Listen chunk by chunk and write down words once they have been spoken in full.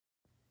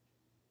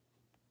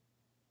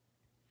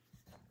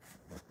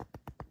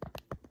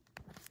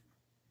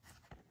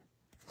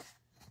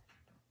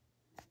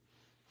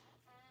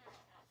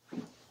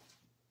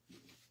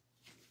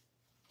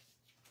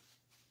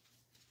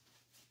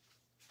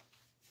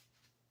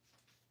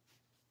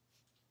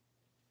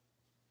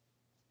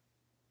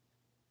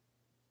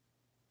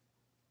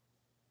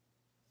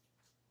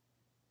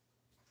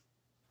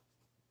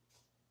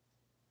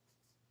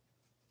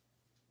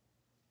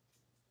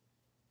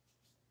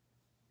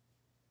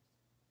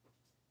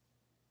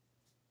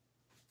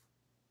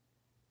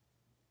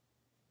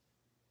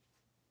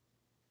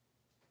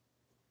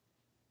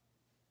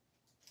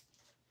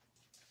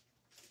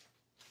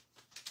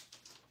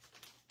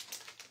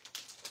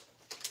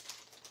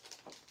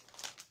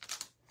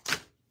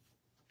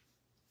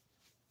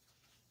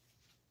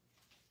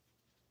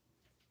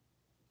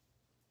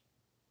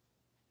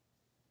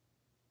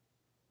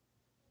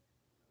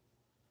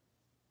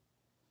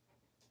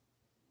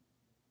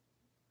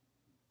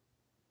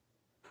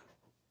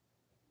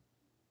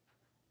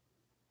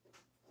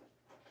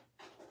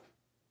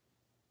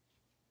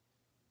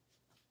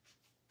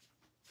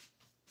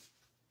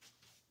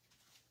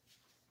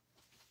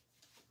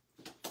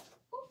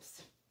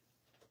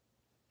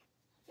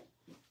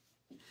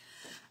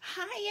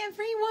Hi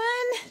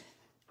everyone.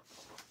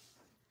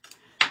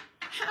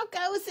 How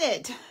goes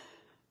it?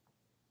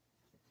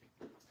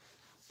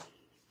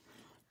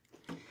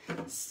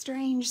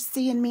 Strange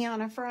seeing me on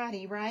a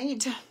Friday,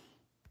 right?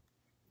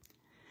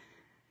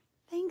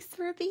 Thanks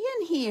for being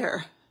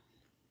here.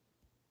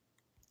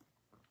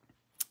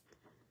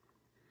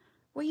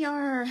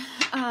 We're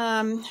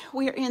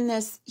in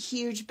this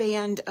huge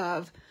band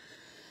of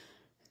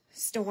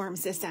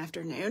storms this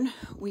afternoon.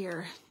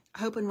 We're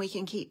hoping we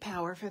can keep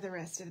power for the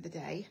rest of the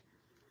day.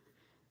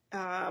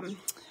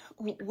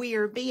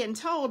 We're being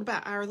told by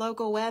our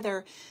local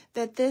weather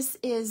that this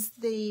is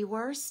the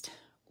worst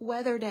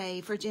weather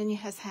day Virginia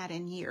has had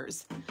in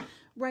years.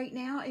 Right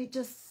now,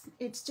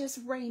 it's just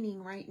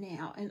raining right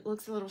now, and it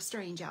looks a little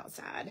strange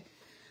outside.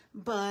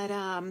 But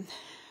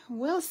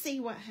we'll see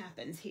what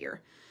happens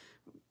here.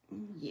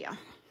 Yeah,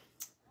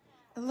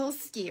 a little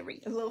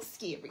scary,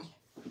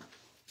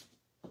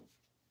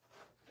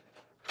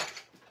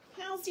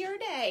 How's your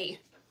day?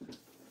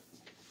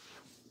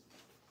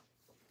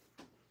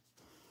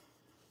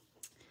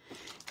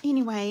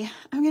 Anyway,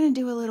 I'm going to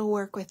do a little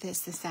work with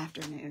this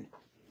afternoon.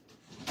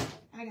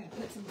 I got to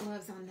put some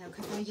gloves on though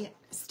because I get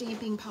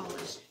stamping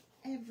polish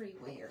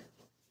everywhere.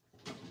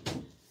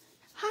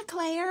 Hi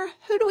Claire,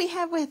 who do we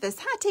have with us?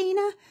 Hi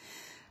Tina.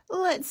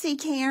 Let's see,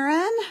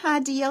 Karen. Hi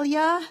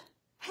Delia.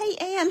 Hey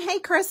Ann. Hey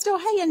Crystal.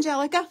 Hey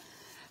Angelica.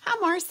 Hi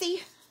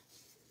Marcy.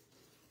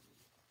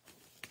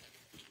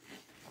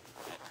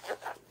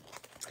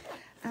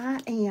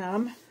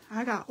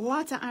 I got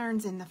lots of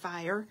irons in the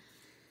fire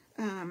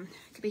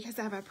because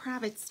I have a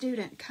private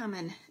student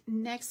coming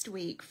next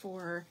week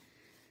for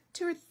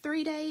 2 or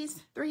 3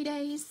 days, 3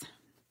 days.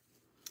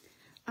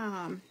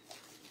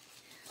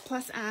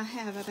 Plus I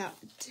have about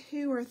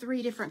 2 or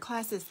 3 different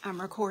classes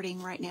I'm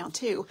recording right now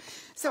too.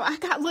 So I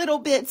got little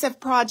bits of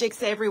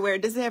projects everywhere.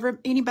 Does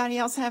anybody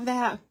else have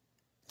that?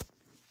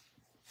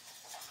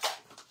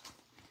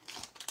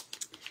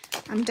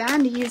 I'm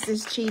dying to use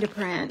this cheetah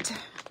print.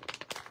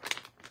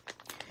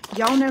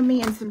 Y'all know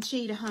me and some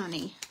cheetah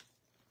honey.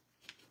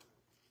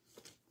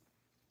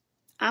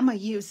 I'm going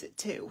to use it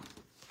too.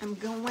 I'm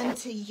going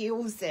to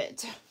use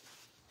it.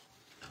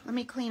 Let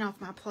me clean off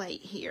my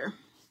plate here.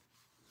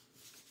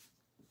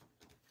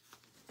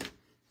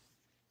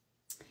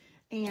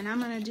 And I'm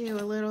going to do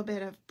a little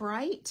bit of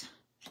bright.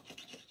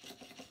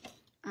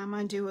 I'm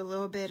going to do a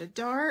little bit of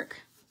dark.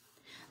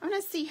 I'm going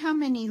to see how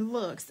many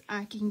looks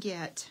I can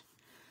get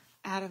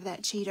out of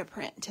that cheetah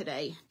print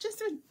today.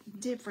 Just with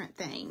different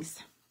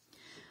things.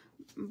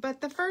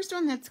 But the first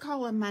one that's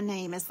calling my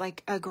name is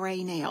like a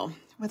gray nail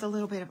with a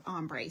little bit of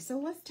ombre. So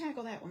let's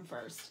tackle that one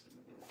first.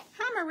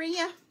 Hi,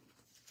 Maria.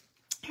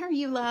 How are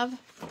you, love?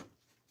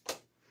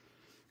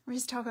 We're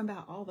just talking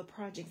about all the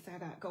projects I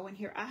got going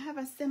here. I have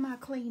a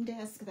semi-clean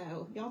desk,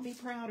 though. Y'all be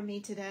proud of me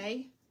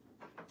today.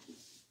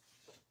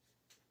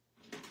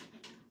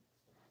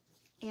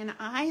 And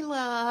I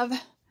love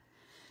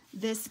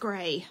this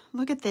gray.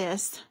 Look at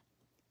this.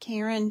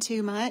 Karen,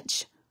 too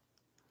much.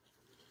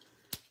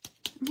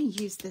 Let me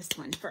use this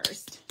one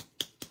first.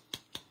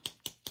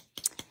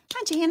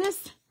 Hi,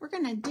 Janice. We're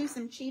going to do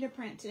some cheetah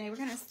print today. We're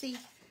going to see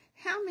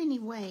how many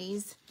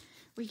ways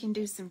we can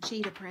do some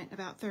cheetah print in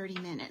about 30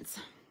 minutes.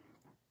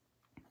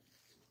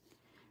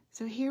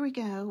 So here we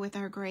go with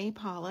our gray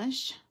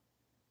polish.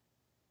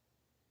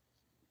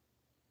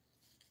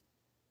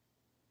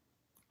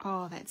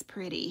 Oh, that's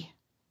pretty.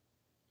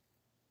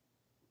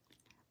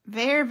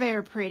 Very,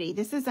 very pretty.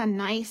 This is a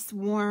nice,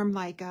 warm,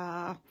 like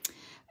an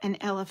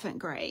elephant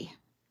gray.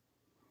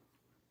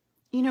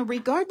 You know,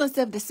 regardless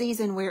of the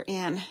season we're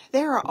in,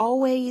 there are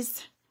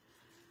always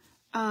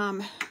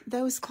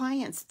those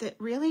clients that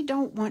really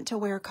don't want to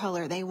wear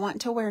color. They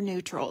want to wear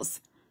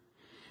neutrals.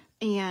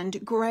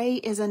 And gray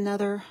is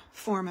another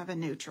form of a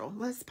neutral.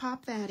 Let's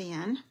pop that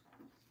in.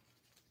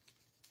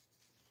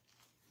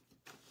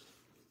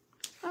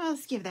 Oh,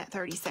 let's give that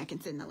 30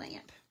 seconds in the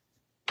lamp.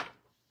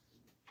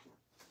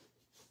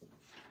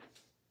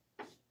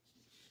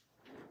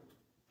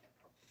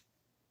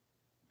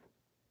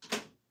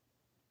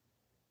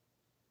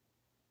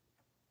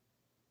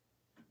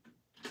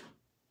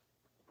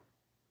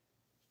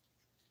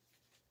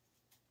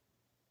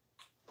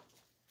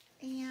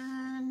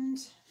 And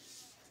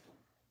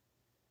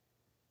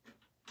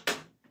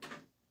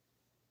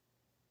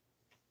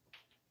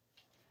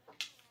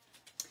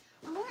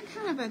I want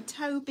kind of a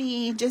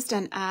taupey, just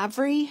an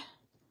ivory.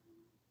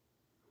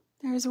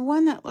 There's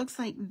one that looks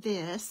like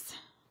this.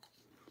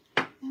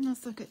 And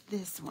let's look at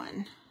this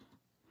one.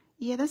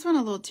 Yeah, this one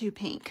a little too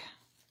pink.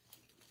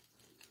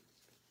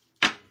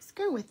 Let's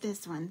go with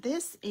this one.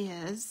 This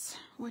is,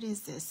 what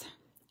is this?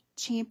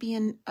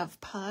 Champion of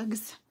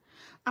Pugs.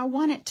 I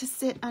want it to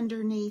sit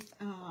underneath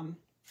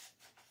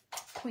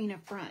Queen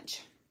of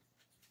Brunch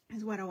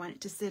is what I want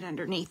it to sit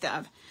underneath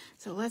of.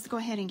 So let's go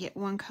ahead and get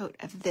one coat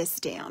of this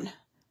down.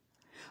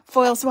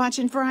 Foil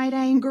swatching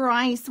Friday, and girl,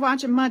 I ain't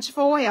swatching much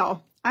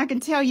foil. I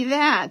can tell you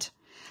that.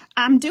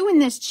 I'm doing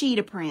this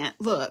cheetah print.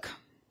 Look,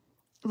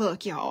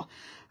 y'all.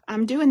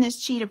 I'm doing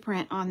this cheetah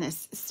print on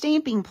this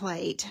stamping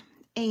plate,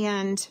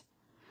 and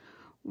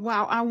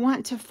while I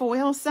want to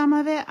foil some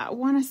of it, I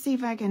want to see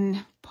if I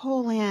can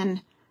pull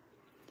in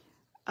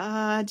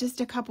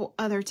just a couple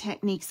other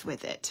techniques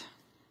with it.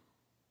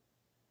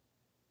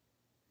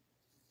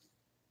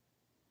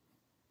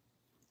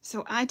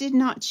 So I did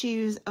not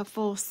choose a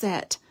full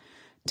set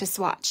to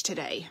swatch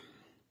today.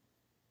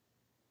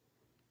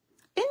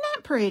 Isn't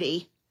that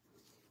pretty?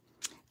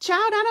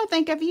 Child, I don't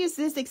think I've used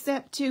this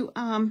except to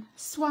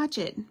swatch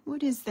it.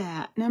 What is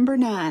that? Number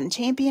 9,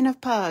 Champion of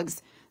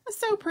Pugs. That's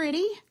so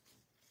pretty.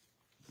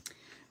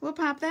 We'll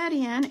pop that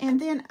in, and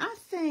then I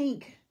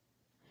think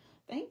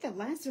the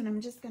last one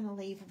I'm just going to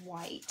leave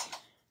white.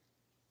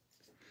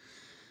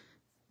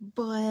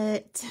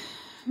 But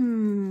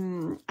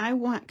I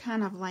want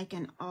kind of like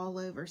an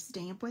all-over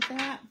stamp with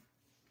that.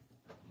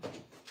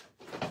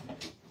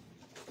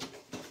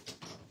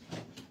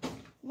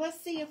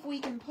 Let's see if we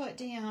can put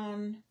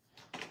down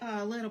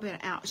a little bit of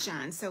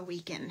outshine so we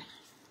can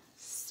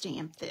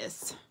stamp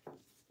this.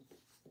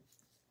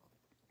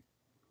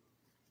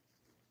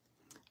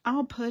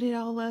 I'll put it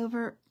all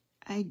over.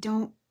 I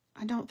don't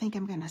think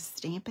I'm going to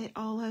stamp it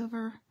all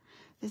over.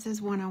 This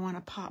is one I want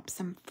to pop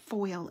some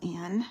foil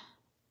in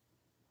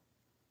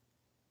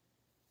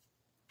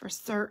for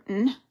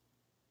certain.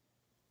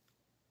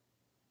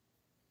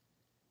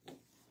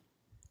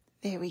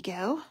 There we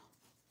go.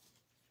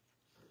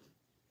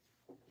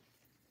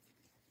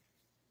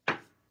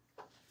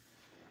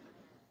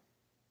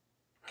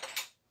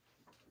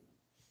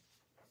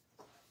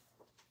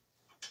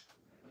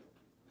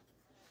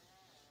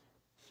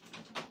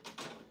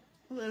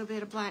 A little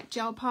bit of black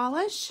gel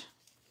polish.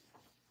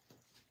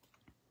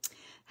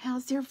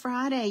 How's your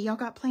Friday? Y'all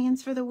got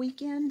plans for the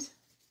weekend?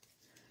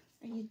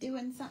 Are you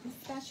doing something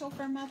special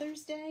for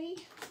Mother's Day?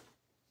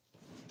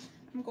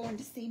 I'm going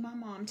to see my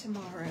mom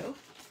tomorrow.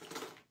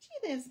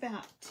 She lives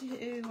about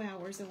 2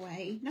 hours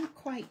away. Not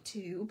quite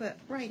 2, but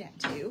right at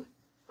 2.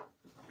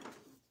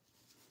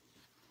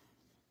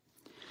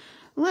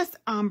 Let's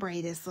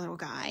ombre this little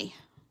guy.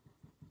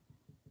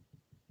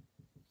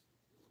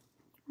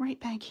 Right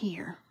back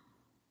here.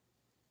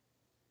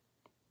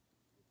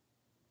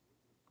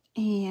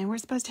 And we're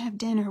supposed to have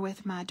dinner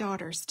with my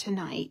daughters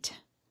tonight.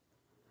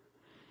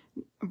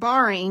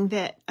 Barring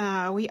that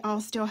we all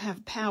still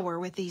have power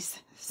with these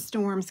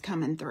storms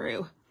coming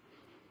through.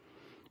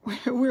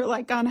 We're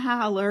like on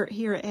high alert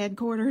here at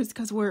headquarters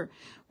because we're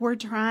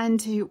trying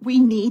to, we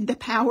need the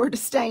power to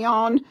stay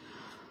on.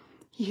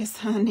 Yes,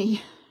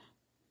 honey.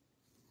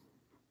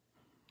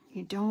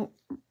 You don't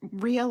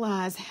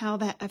realize how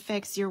that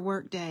affects your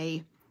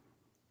workday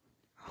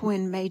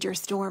when major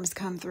storms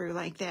come through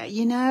like that,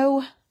 you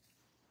know?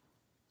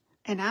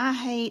 And I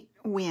hate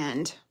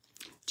wind.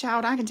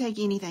 Child, I can take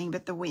anything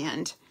but the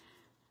wind.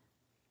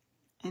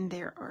 And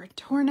there are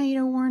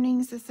tornado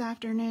warnings this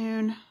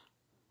afternoon.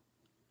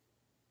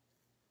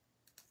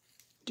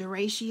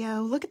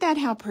 Derecho. Look at that,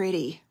 how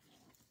pretty.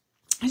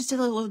 Just a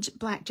little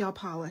black gel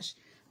polish.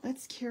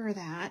 Let's cure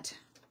that.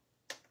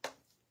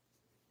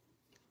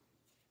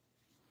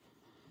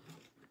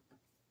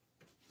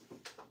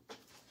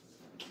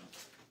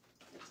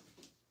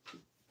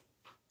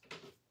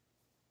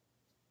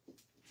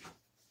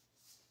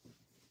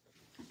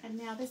 And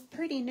now this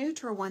pretty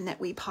neutral one that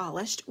we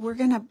polished, we're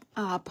going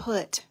to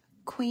put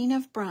Queen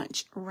of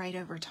Brunch right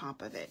over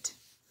top of it.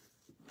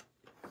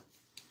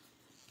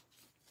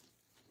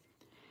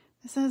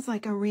 This is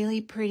like a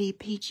really pretty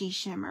peachy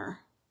shimmer.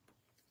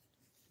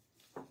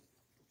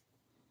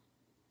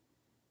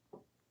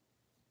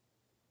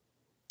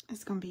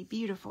 It's going to be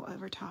beautiful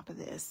over top of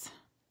this.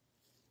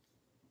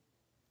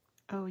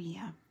 Oh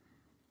yeah.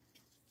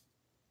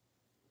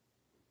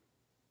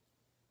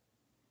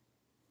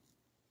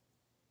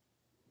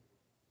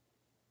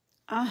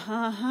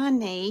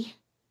 Honey.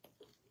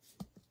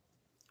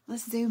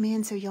 Let's zoom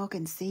in so y'all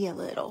can see a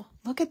little.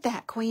 Look at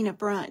that Queen of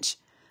Brunch.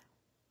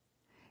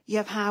 You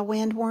have high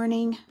wind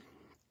warning.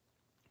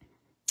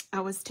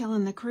 I was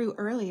telling the crew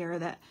earlier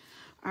that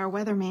our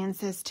weatherman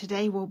says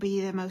today will be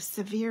the most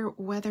severe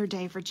weather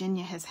day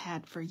Virginia has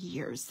had for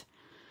years.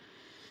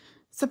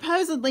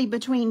 Supposedly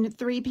between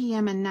 3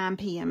 p.m. and 9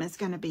 p.m. is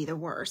going to be the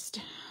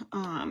worst.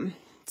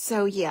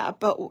 So yeah,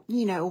 but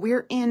you know,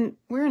 we're in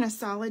a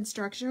solid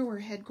structure where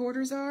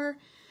headquarters are.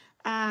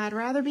 I'd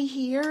rather be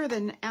here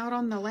than out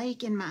on the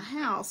lake in my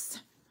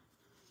house.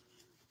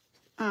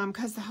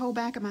 Because the whole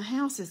back of my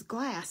house is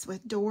glass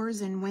with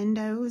doors and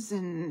windows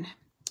and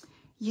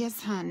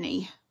yes,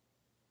 honey.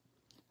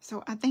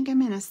 So I think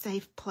I'm in a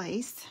safe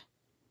place.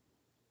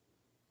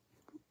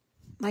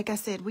 Like I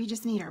said, we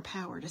just need our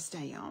power to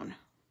stay on.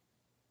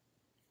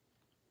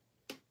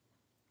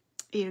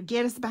 It'll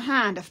get us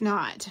behind if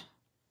not.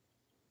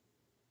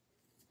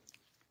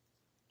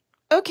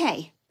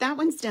 Okay, that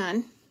one's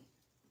done.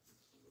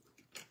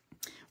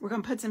 We're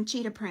going to put some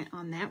cheetah print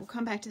on that. We'll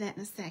come back to that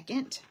in a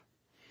second.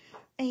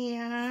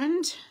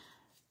 And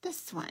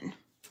this one.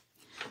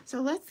 So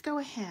let's go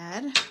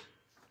ahead.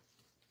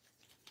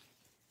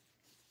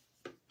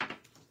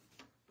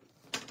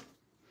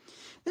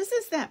 This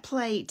is that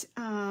plate.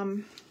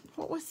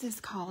 What was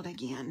this called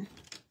again?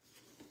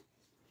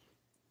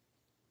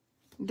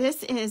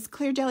 This is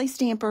Clear Jelly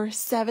Stamper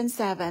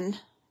 77,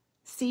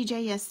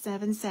 CJS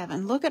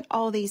 77. Look at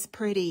all these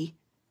pretty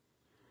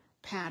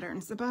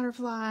patterns. The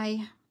butterfly,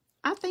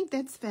 I think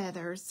that's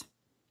feathers.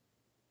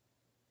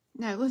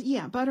 No,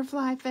 yeah,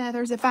 butterfly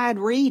feathers. If I'd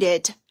read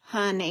it,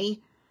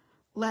 honey.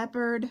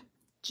 Leopard.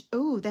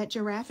 Ooh, that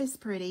giraffe is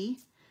pretty.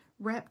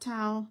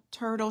 Reptile,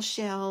 turtle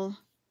shell,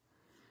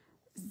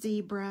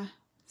 zebra,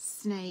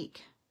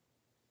 snake,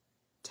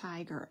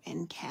 tiger,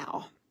 and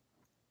cow.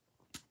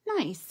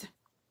 Nice.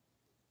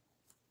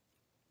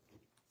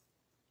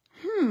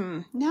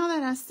 Now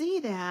that I see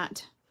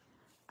that,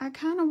 I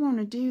kind of want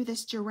to do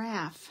this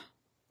giraffe.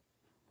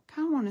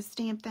 Kind of want to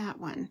stamp that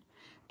one.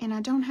 And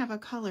I don't have a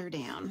color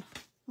down.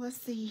 Let's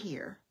see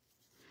here.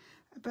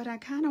 But I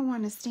kind of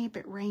want to stamp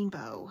it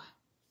rainbow.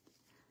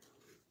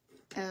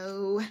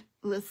 Oh,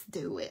 let's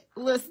do it.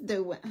 Let's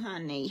do it,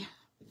 honey.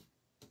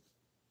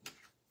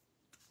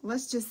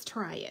 Let's just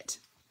try it.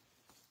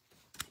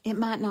 It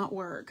might not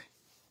work,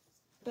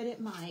 but it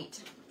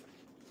might.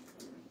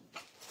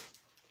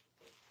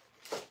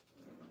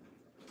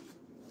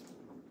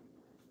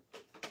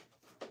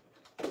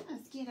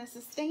 Let's get us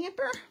a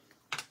stamper.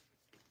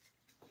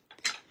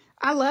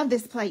 I love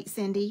this plate,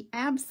 Cindy.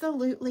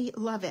 Absolutely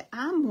love it.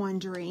 I'm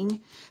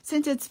wondering,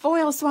 since it's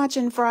Foil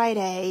Swatchin'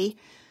 Friday,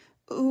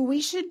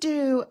 we should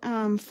do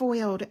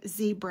foiled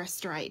zebra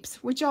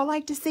stripes. Would y'all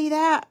like to see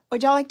that?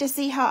 Would y'all like to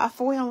see how I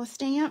foil a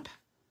stamp?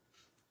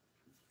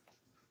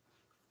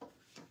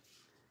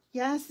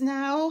 Yes,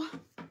 no,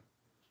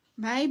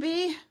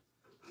 maybe.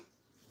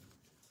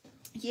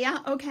 Yeah,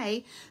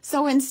 okay.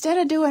 So instead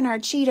of doing our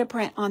cheetah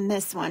print on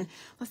this one,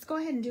 let's go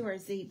ahead and do our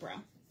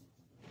zebra.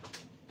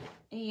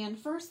 And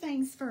first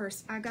things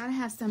first, I gotta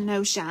have some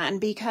no shine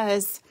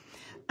because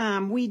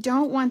we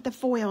don't want the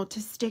foil to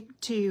stick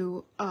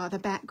to the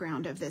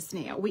background of this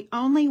nail. We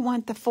only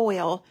want the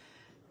foil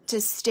to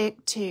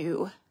stick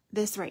to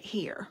this right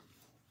here.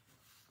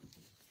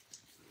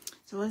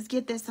 So let's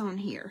get this on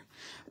here.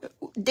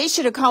 They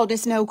should have called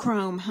this no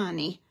chrome,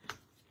 honey.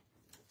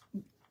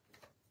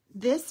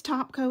 This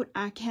top coat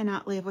I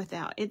cannot live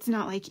without. It's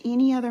not like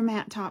any other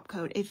matte top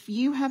coat. If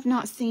you have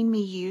not seen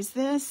me use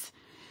this,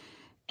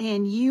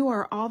 and you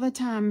are all the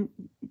time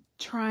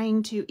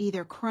trying to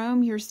either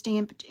chrome your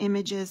stamped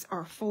images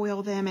or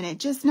foil them, and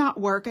it's just not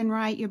working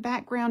right, your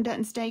background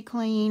doesn't stay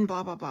clean,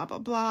 blah, blah, blah, blah,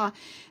 blah,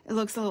 it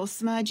looks a little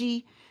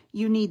smudgy,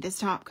 you need this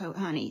top coat,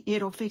 honey.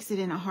 It'll fix it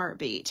in a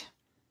heartbeat.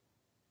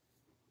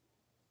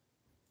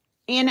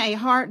 In a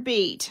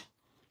heartbeat.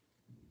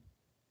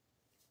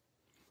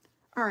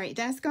 All right,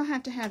 that's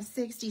going to have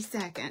 60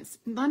 seconds.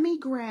 Let me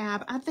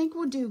grab, I think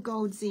we'll do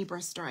gold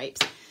zebra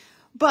stripes.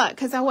 But,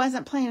 because I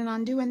wasn't planning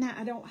on doing that,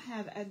 I don't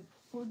have a,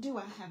 or do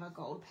I have a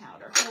gold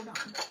powder? Hold on.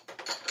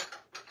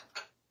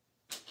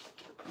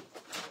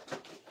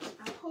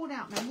 I pulled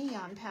out my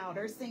neon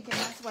powders thinking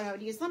that's what I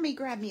would use. Let me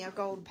grab me a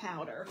gold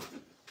powder.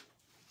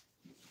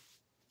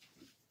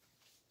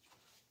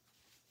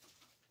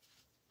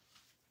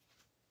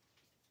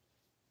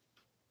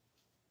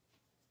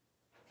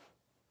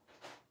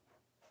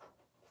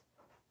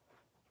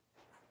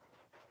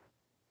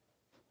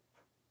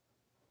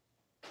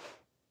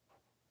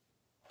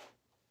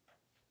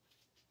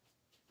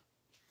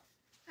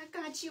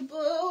 Got you,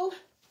 boo.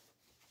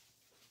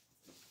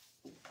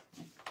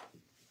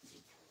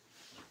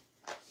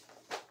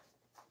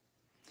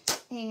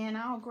 And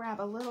I'll grab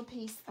a little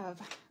piece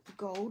of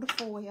gold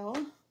foil.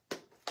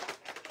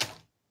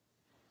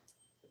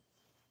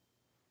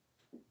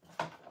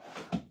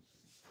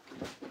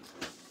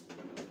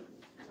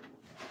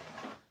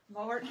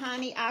 Lord,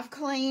 honey, I've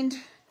cleaned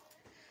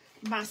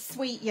my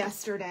suite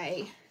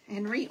yesterday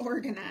and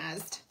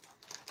reorganized.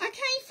 I can't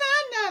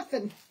find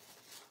nothing.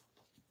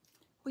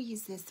 We'll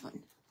use this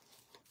one.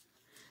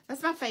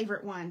 That's my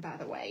favorite one, by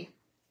the way.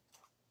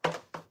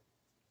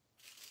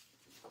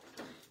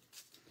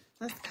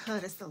 Let's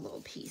cut us a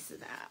little piece of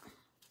that.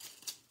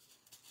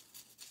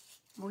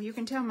 Well, you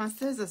can tell my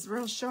scissors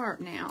real sharp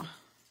now.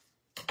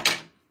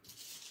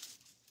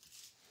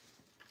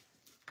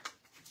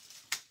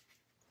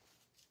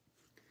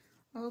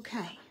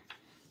 Okay.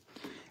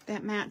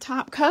 That matte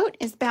top coat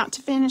is about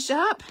to finish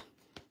up.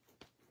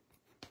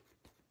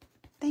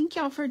 Thank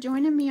y'all for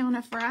joining me on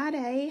a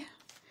Friday.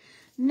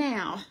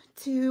 Now,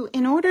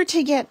 in order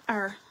to get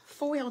our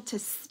foil to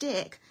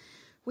stick,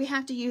 we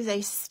have to use a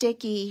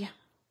sticky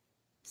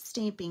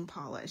stamping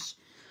polish.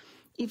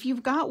 If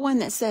you've got one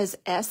that says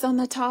S on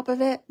the top of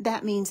it,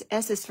 that means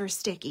S is for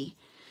sticky.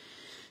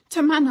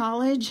 To my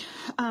knowledge,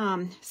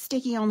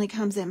 sticky only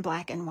comes in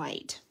black and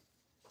white.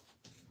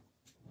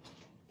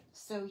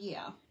 So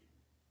yeah.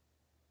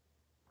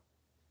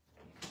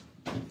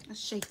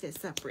 Let's shake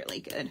this up really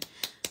good.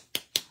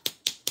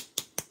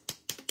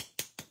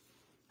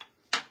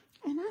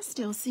 And I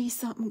still see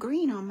something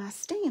green on my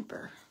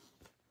stamper.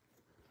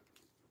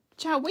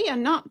 Child, we are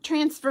not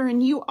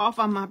transferring you off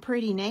on my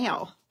pretty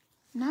nail.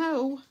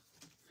 No.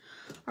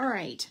 All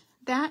right.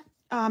 That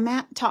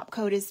matte top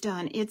coat is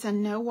done. It's a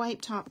no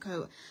wipe top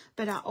coat,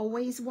 but I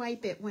always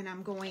wipe it when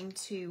I'm going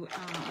to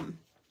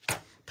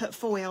put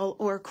foil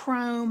or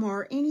chrome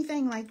or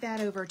anything like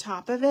that over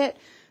top of it,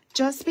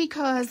 just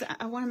because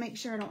I want to make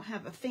sure I don't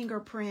have a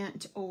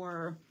fingerprint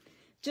or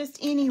just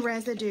any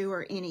residue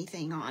or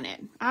anything on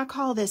it. I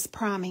call this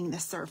priming the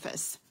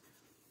surface.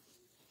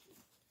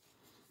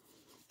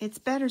 It's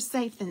better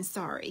safe than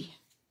sorry.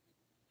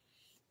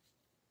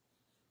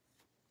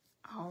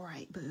 All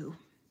right, boo.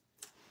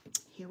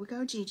 Here we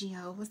go,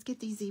 Gigio. Let's get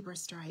these zebra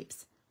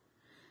stripes.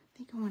 I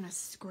think I want to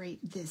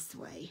scrape this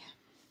way.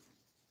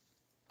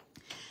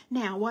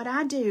 Now, what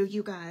I do,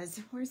 you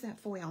guys, where's that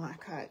foil I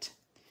cut?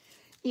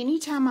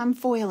 Anytime I'm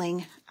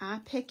foiling, I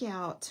pick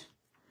out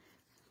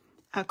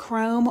a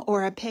chrome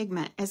or a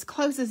pigment as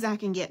close as I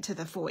can get to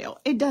the foil.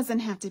 It doesn't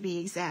have to be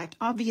exact.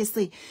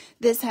 Obviously,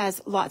 this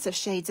has lots of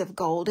shades of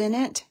gold in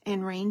it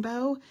and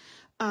rainbow.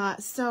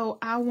 So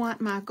I want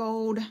my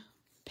gold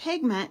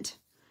pigment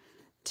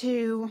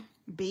to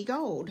be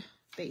gold,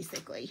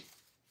 basically.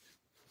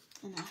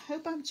 And I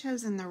hope I've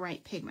chosen the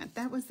right pigment.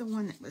 That was the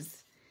one that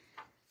was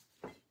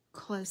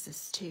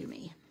closest to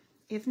me.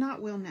 If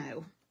not, we'll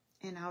know.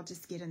 And I'll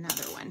just get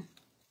another one.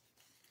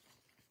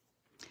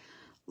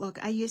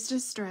 Look, I used to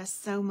stress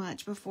so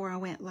much before I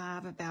went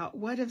live about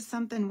what if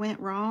something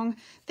went wrong.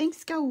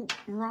 Things go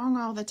wrong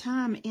all the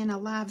time in a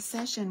live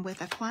session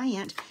with a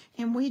client,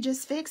 and we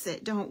just fix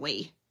it, don't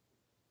we?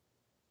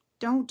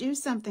 Don't do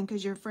something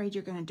because you're afraid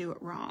you're going to do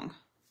it wrong.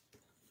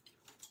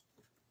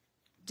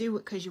 Do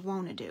it because you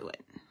want to do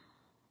it.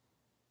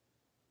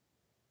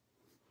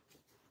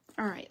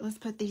 All right, let's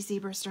put these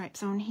zebra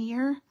stripes on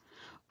here.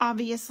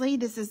 Obviously,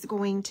 this is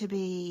going to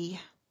be...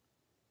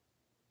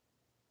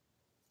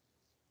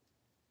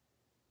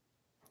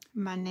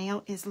 My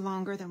nail is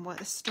longer than what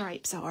the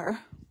stripes are.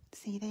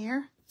 See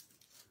there?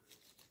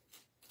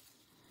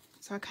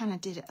 So I kind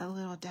of did it a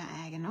little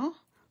diagonal.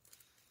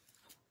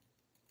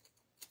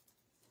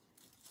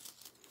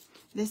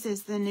 This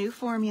is the new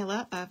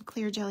formula of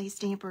Clear Jelly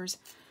Stampers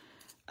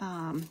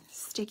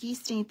sticky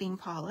stamping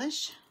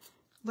polish.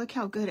 Look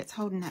how good it's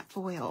holding that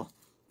foil.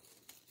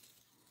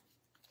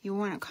 You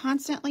want to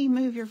constantly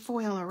move your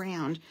foil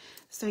around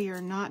so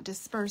you're not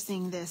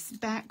dispersing this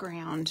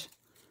background,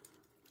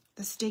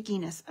 the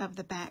stickiness of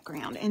the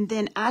background. And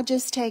then I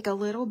just take a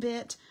little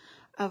bit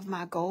of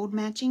my gold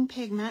matching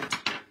pigment,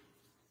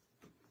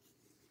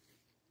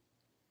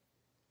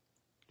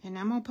 and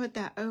I'm going to put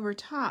that over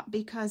top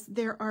because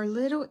there are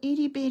little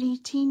itty bitty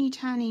teeny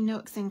tiny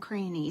nooks and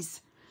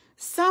crannies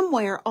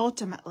somewhere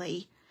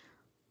ultimately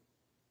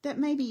that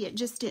maybe it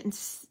just didn't,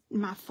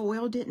 my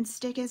foil didn't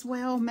stick as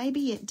well.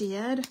 Maybe it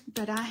did,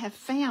 but I have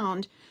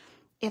found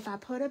if I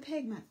put a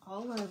pigment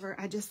all over,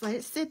 I just let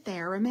it sit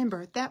there.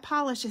 Remember, that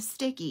polish is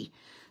sticky.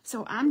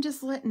 So I'm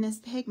just letting this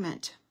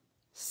pigment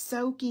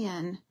soak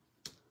in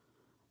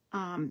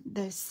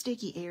those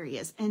sticky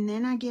areas. And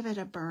then I give it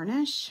a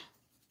burnish.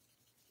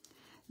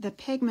 The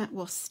pigment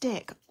will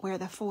stick where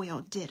the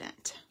foil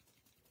didn't,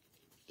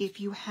 if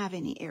you have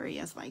any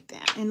areas like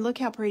that. And look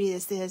how pretty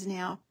this is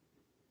now.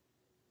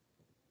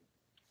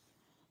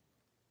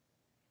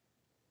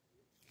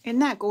 Isn't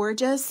that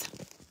gorgeous?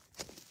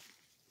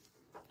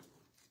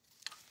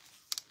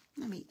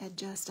 Let me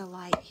adjust a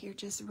light here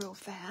just real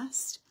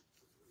fast.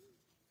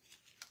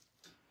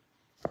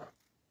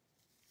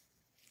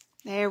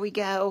 There we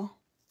go.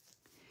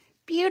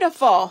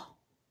 Beautiful.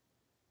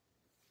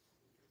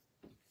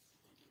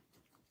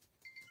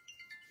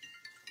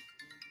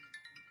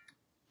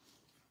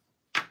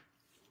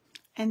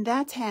 And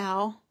that's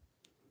how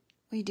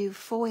we do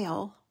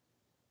foil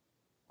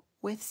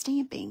with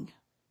stamping.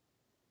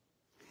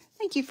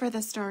 Thank you for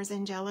the stars,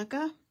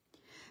 Angelica.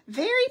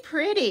 Very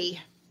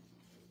pretty.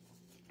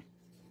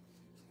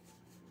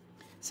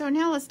 So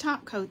now let's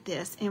top coat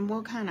this and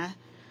we'll kind of,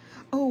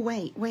 oh,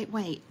 wait.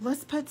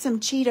 Let's put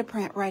some cheetah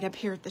print right up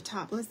here at the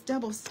top. Let's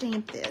double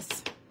stamp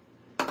this.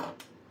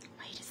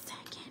 Wait a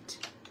second.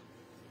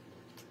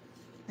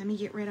 Let me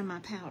get rid of my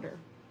powder.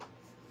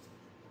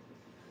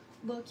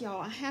 Look, y'all,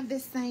 I have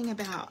this thing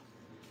about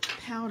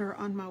powder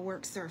on my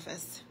work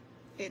surface.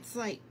 It's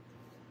like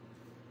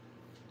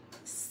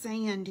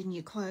sand in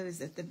your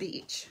clothes at the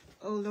beach.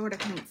 Oh, Lord, I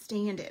can't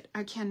stand it.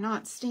 I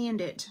cannot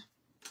stand it.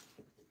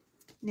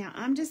 Now,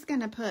 I'm just going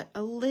to put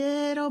a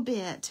little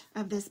bit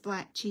of this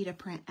black cheetah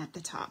print at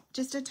the top.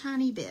 Just a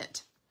tiny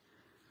bit.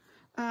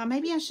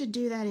 Maybe I should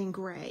do that in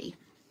gray.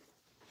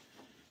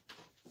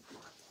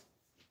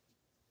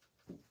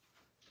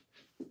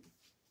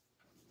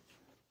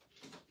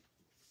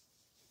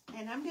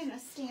 And I'm going to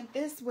stamp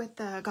this with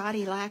the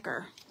Gaudy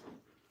lacquer.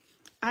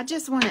 I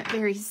just want it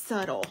very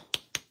subtle.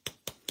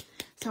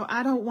 So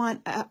I don't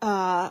want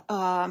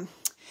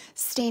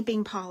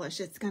stamping polish.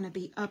 It's going to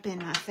be up in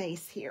my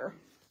face here.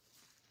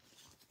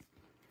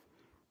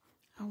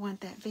 I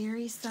want that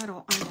very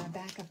subtle on the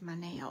back of my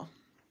nail.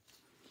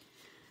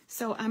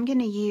 So I'm going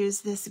to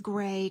use this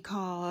gray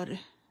called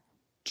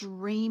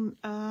Dream.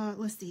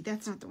 Let's see,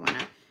 that's not the one.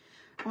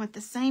 I want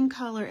the same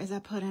color as I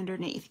put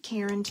underneath.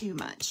 Caring too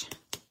much.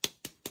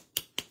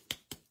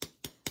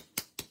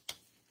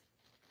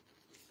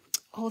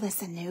 Oh,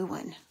 that's a new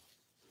one.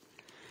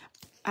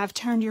 I've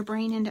turned your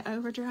brain into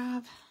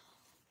overdrive.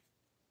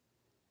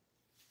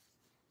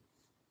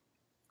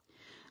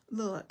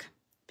 Look,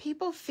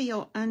 people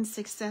feel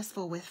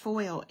unsuccessful with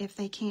foil if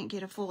they can't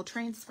get a full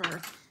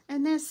transfer.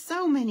 And there's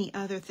so many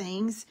other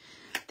things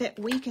that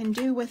we can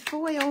do with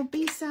foil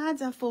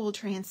besides a full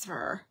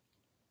transfer.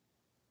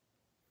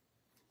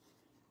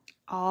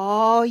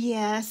 Oh,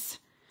 yes.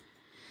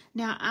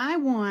 Now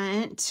I'm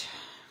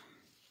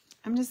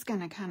just going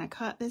to kind of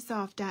cut this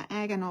off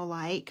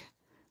diagonal-like.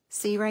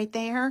 See right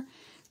there?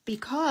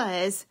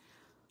 Because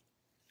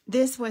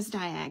this was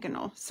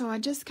diagonal. So I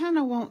just kind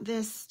of want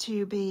this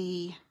to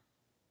be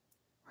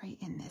right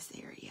in this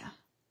area.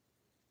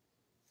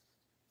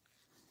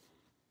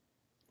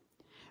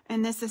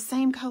 And this is the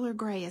same color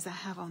gray as I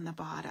have on the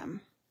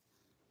bottom.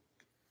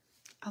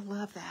 I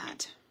love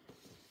that.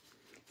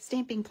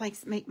 Stamping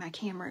plates make my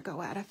camera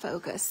go out of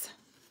focus.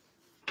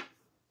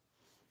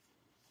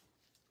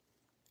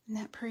 Isn't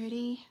that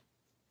pretty?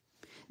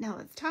 Now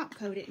let's top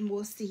coat it and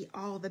we'll see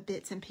all the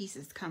bits and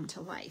pieces come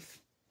to life.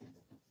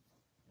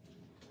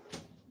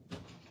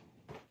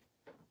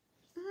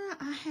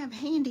 I have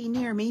handy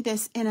near me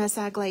this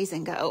NSI Glaze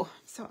and Go,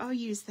 so I'll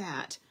use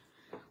that.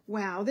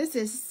 Wow, this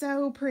is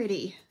so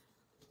pretty.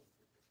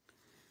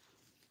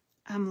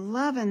 I'm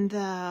loving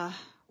the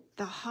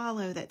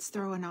hollow that's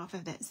throwing off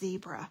of that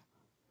zebra.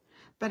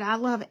 But I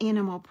love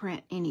animal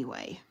print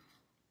anyway.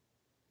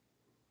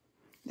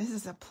 This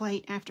is a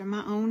plate after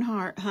my own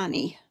heart,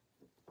 honey.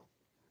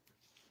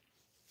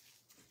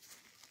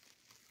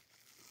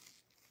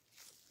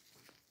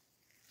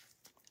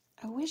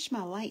 I wish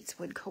my lights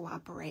would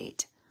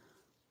cooperate.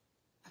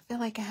 I feel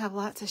like I have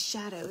lots of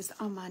shadows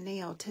on my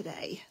nail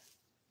today.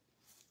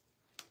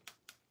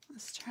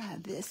 Let's try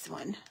this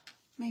one.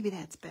 Maybe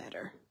that's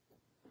better.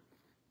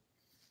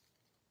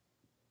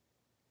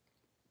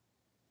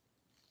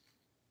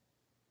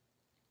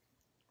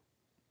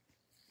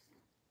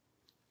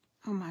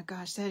 Oh my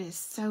gosh, that is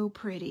so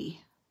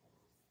pretty.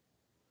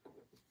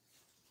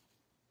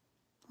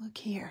 Look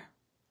here.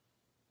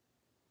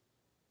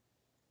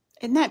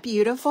 Isn't that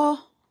beautiful?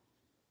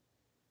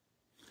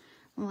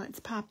 Let's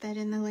pop that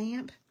in the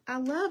lamp. I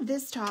love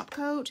this top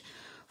coat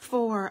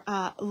for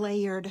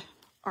layered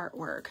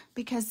artwork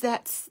because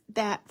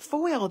that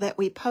foil that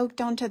we poked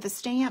onto the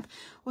stamp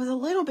was a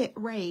little bit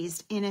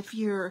raised, and if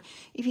you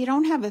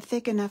don't have a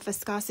thick enough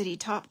viscosity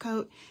top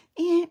coat,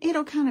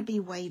 it'll kind of be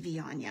wavy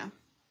on you.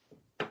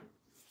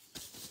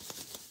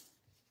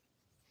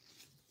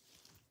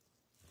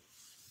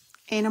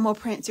 Animal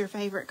print's your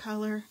favorite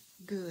color?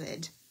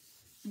 Good.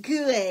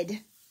 Good.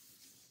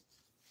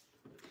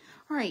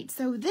 All right,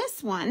 so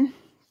this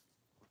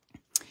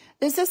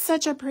is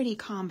such a pretty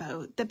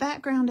combo. The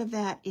background of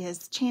that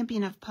is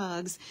Champion of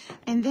Pugs,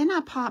 and then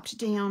I popped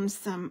down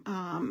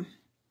some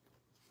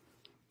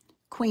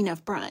Queen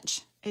of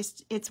Brunch.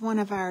 It's one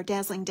of our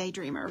Dazzling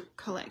Daydreamer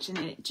collection,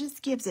 and it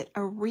just gives it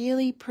a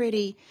really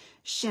pretty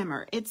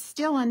shimmer. It's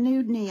still a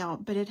nude nail,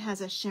 but it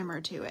has a shimmer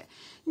to it.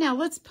 Now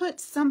let's put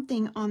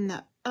something on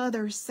the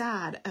other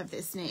side of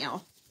this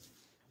nail.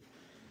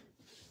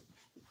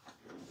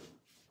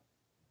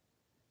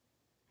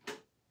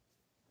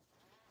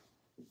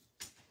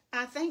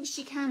 I think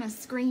she kind of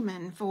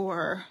screaming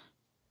for,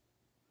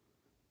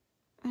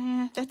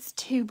 that's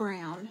too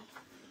brown.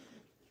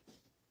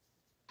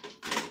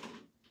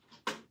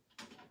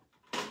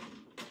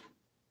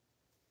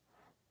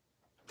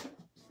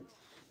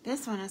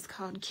 This one is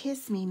called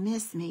Kiss Me,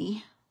 Miss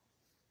Me.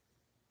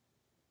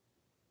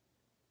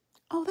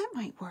 Oh, that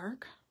might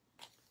work.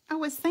 I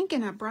was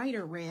thinking a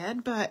brighter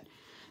red, but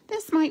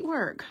this might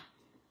work.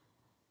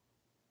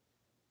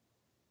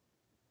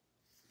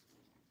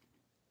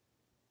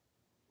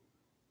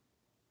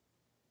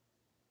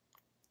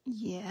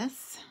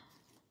 Yes.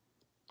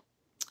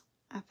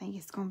 I think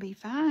it's going to be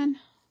fine.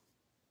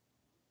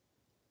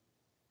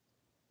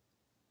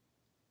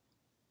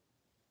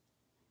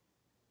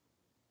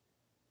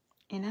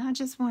 And I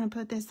just want to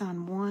put this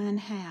on one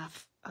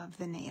half of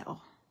the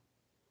nail.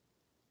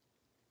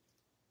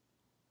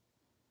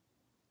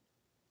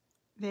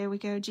 There we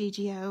go,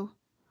 GGO.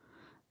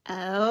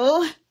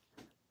 Oh.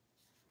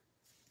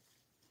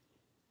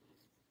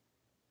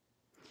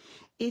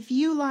 If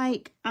you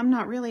like, I'm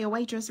Not Really a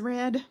Waitress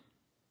red,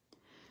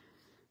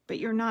 but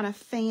you're not a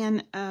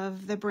fan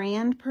of the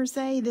brand per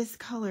se, this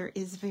color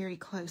is very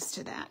close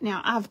to that.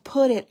 Now, I've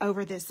put it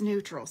over this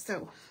neutral,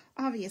 so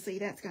obviously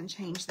that's going to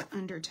change the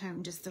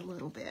undertone just a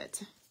little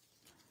bit.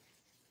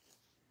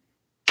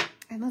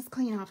 And let's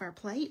clean off our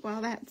plate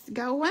while that's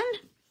going.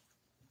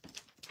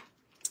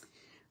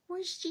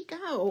 Where'd she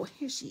go?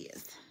 Here she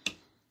is.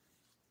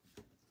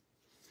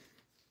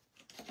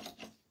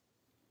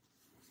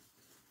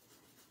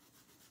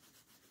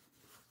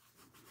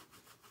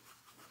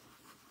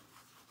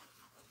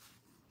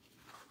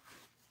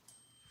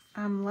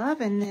 I'm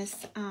loving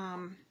this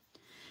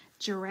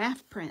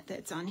giraffe print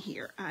that's on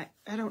here. I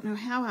don't know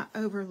how I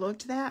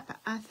overlooked that, but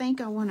I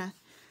think I want to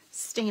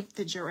stamp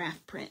the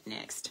giraffe print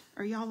next.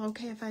 Are y'all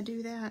okay if I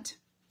do that?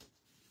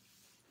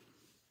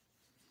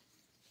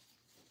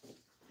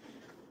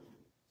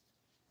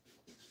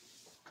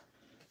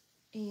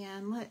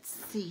 And let's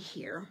see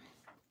here.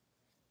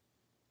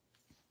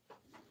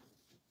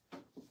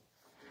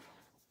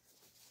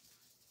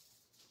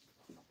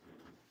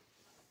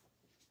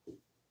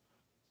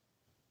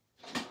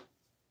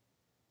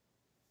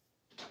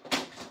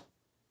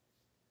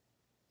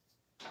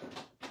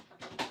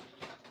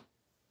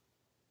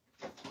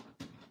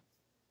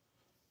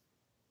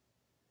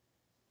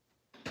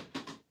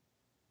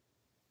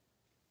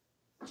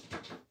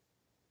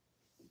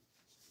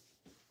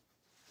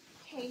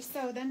 Okay,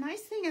 so the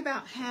nice thing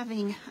about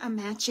having a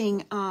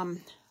matching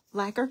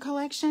lacquer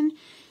collection,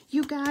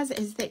 you guys,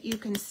 is that you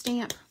can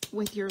stamp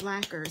with your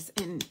lacquers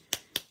and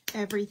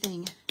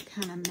everything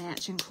kind of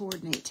match and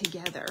coordinate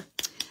together.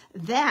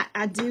 That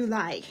I do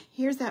like.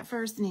 Here's that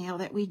first nail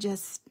that we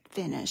just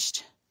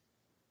finished.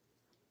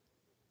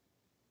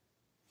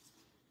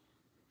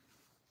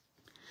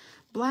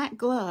 Black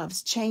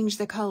gloves change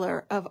the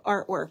color of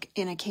artwork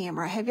in a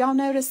camera. Have y'all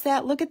noticed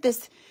that? Look at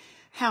this,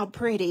 how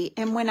pretty.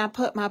 And when I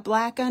put my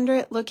black under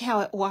it, look how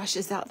it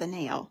washes out the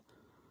nail.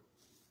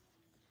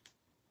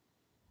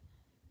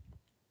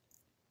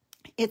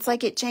 It's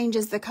like it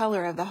changes the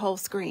color of the whole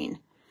screen.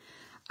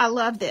 I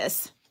love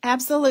this.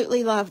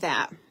 Absolutely love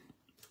that.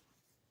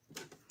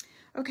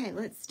 Okay,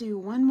 let's do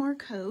one more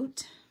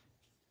coat.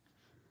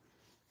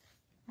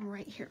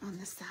 Right here on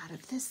the side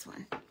of this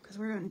one, because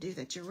we're going to do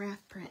the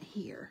giraffe print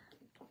here.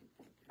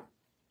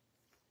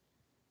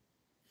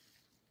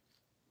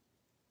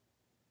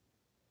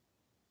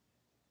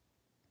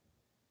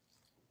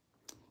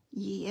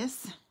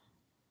 Yes.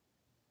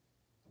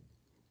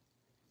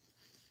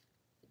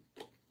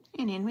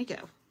 And in we go.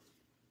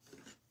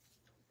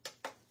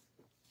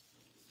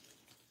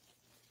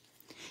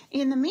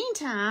 In the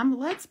meantime,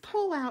 let's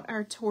pull out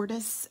our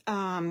tortoise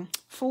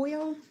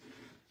foil.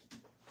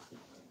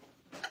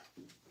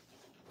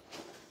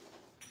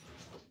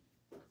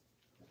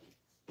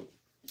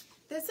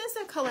 This is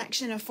a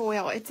collection of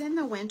foil. It's in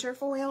the winter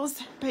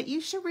foils, but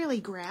you should really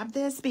grab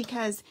this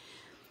because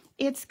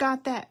it's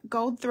got that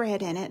gold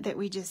thread in it that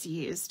we just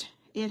used.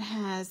 It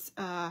has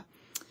a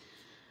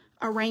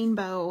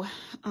rainbow,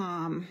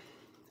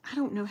 I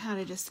don't know how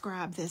to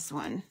describe this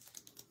one.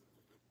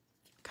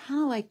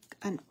 Kind of like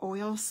an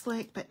oil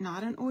slick, but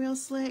not an oil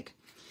slick.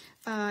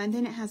 And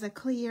then it has a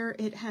clear,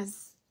 it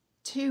has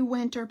 2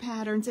 winter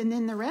patterns, and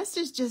then the rest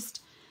is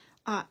just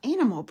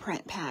animal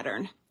print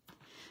pattern.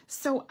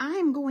 So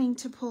I'm going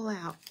to pull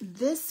out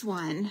this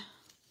one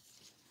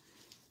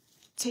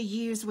to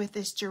use with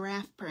this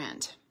giraffe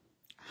print.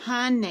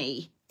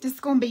 Honey, this is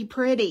going to be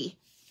pretty.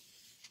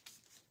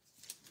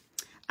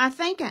 I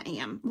think I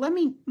am. Let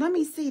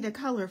me see the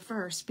color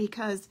first,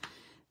 because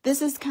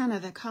this is kind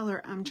of the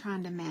color I'm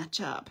trying to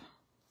match up.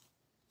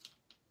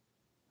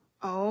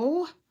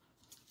 Oh.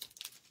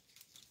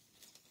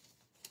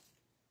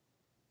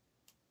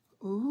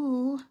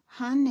 Ooh,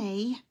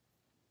 honey.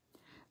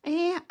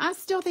 Yeah, I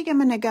still think I'm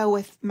going to go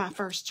with my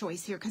first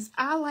choice here, because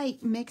I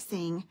like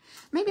mixing.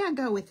 Maybe I'll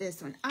go with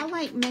this one. I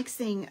like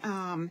mixing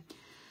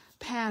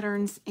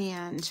patterns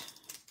and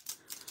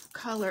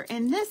color,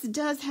 and this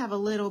does have a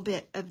little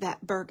bit of that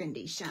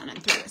burgundy shining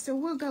through it, so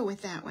we'll go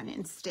with that one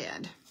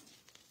instead.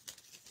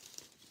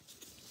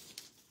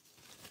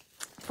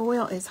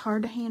 Foil is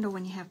hard to handle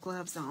when you have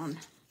gloves on.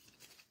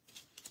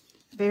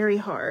 Very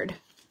hard.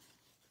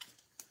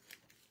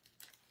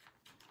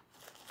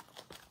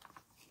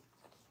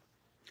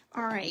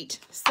 All right,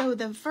 so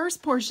the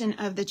first portion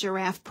of the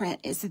giraffe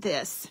print is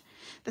this.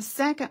 The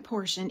second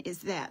portion is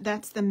that.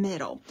 That's the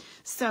middle.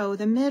 So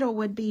the middle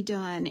would be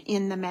done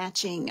in the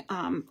matching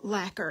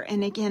lacquer.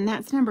 And again,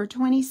 that's number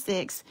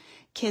 26,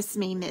 Kiss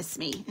Me, Miss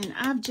Me. And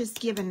I've just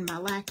given my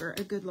lacquer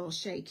a good little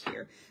shake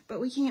here. But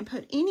we can't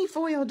put any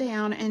foil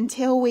down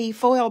until we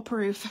foil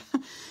proof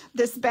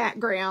this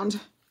background.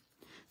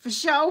 For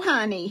sure,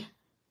 honey.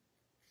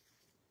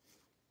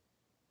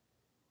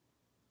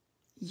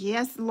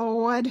 Yes,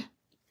 Lord.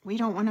 We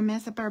don't want to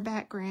mess up our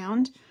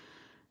background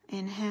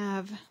and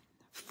have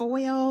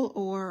foil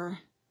or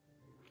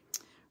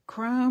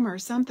chrome or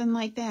something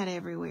like that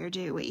everywhere,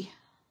 do we?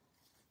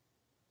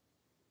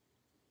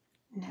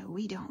 No,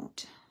 we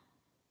don't.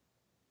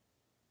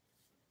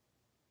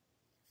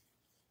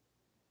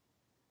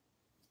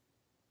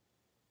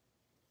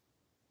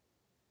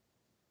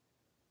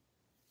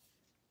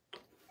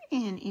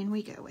 And in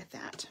we go with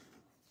that.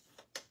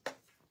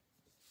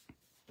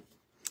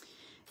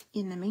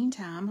 In the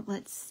meantime,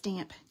 let's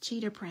stamp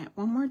cheetah print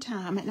one more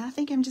time. And I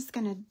think I'm just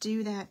going to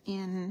do that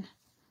in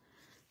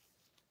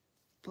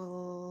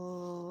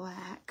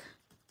black.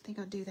 I think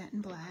I'll do that in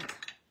black.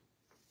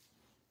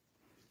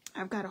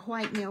 I've got a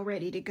white nail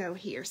ready to go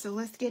here. So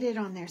let's get it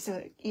on there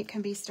so it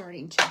can be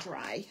starting to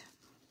dry.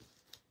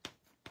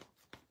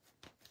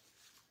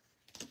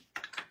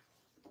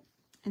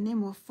 And then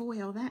we'll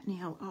foil that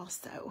nail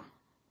also.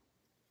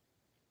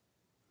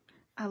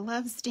 I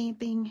love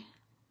stamping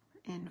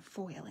and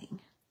foiling.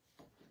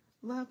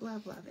 Love,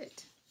 love, love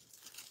it.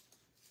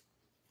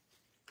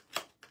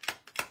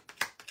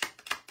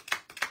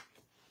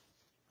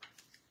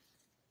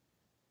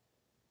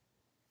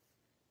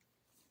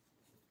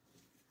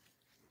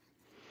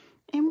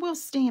 And we'll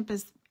stamp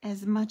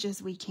as much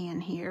as we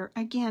can here.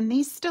 Again,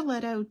 these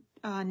stiletto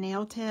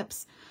nail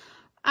tips,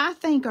 I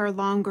think, are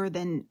longer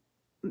than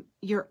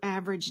your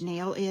average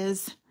nail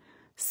is.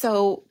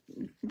 So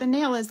the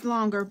nail is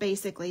longer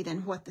basically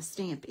than what the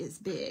stamp is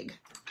big.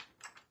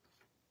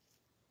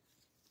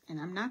 And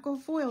I'm not going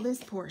to foil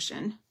this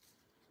portion.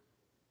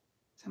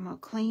 So I'm going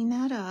to clean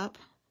that up.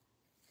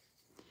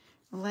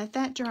 Let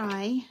that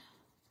dry.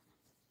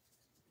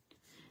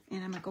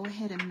 And I'm going to go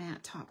ahead and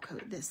matte top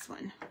coat this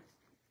one.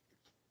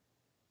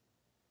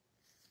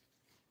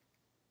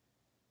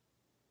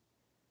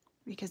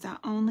 because I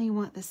only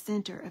want the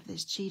center of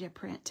this cheetah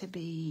print to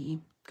be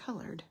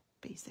colored,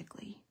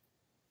 basically.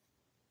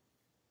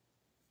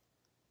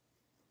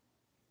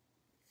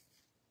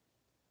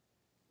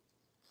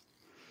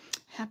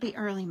 Happy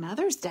early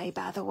Mother's Day,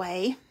 by the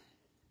way.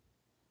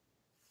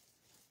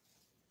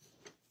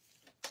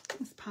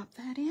 Let's pop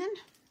that in.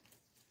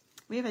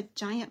 We have a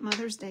giant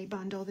Mother's Day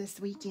bundle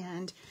this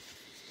weekend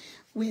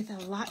with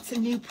lots of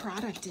new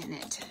product in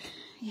it.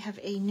 We have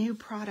a new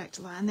product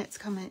line that's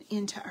coming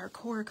into our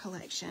core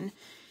collection,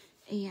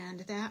 and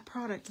that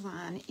product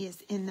line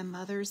is in the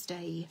Mother's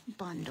Day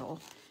bundle.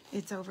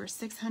 It's over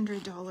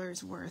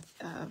 $600 worth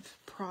of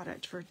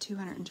product for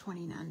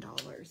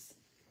 $229.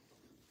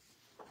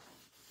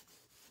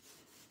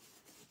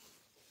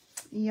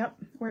 Yep,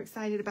 we're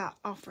excited about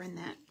offering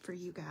that for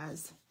you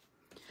guys.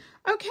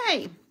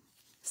 Okay,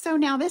 so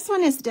now this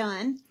one is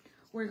done.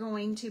 We're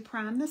going to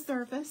prime the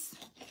surface.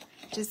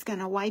 Just going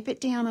to wipe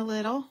it down a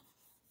little.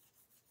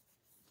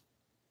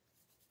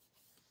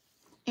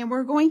 And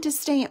we're going to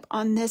stamp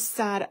on this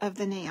side of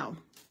the nail.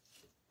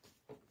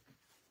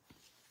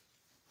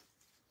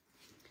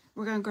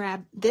 We're going to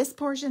grab this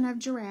portion of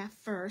giraffe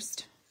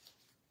first.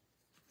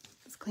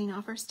 Let's clean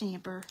off our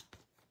stamper.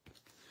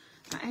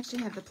 I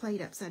actually have the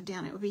plate upside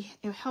down. It would be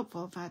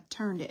helpful if I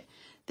turned it.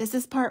 This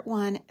is part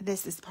 1.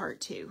 This is part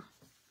 2.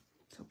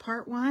 So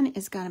part 1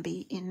 is going to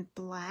be in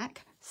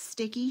black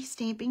sticky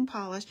stamping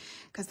polish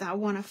because I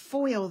want to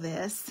foil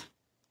this.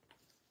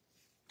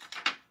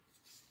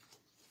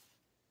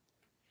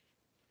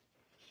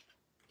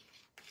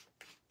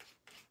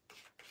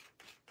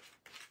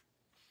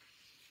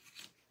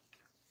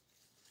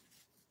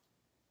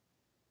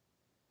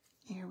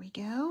 There we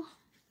go.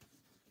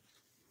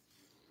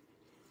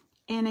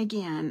 And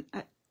again,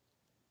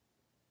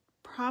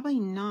 probably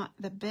not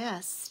the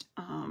best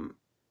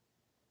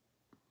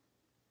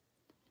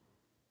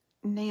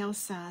nail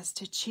size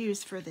to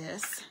choose for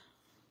this.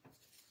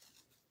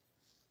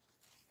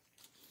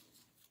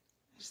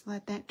 Just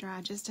let that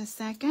dry just a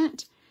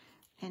second.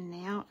 And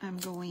now I'm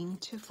going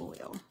to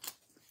foil.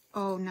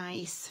 Oh,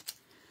 nice.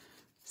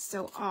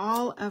 So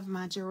all of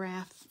my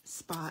giraffe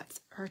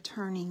spots are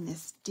turning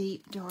this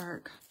deep,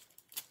 dark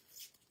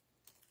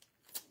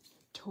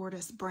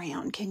tortoise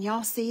brown. Can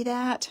y'all see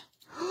that?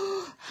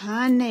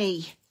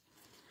 Honey,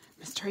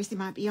 Miss Tracy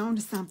might be on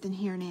to something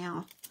here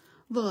now.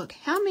 Look,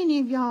 how many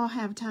of y'all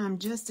have time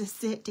just to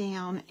sit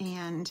down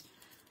and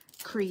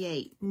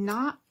create?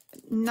 Not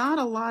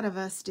a lot of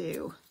us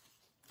do.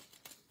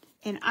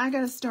 And I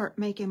got to start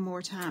making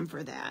more time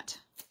for that.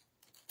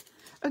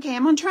 Okay,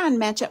 I'm going to try and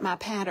match up my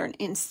pattern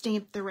and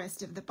stamp the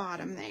rest of the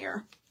bottom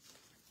there.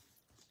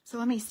 So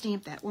let me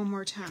stamp that one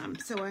more time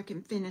so I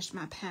can finish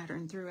my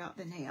pattern throughout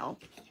the nail.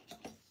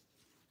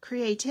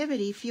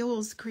 Creativity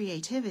fuels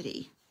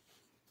creativity.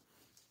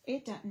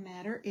 It doesn't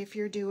matter if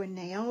you're doing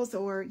nails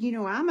or, you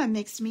know, I'm a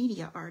mixed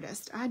media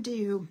artist. I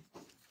do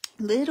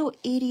little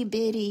itty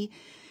bitty,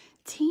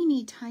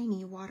 teeny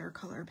tiny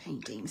watercolor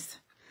paintings,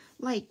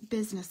 like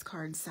business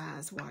card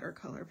size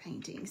watercolor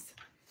paintings.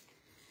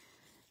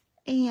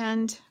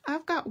 And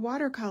I've got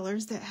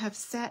watercolors that have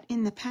sat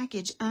in the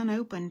package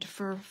unopened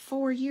for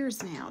 4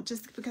 years now,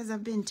 just because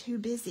I've been too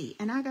busy.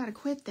 And I got to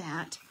quit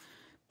that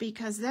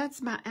because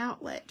that's my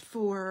outlet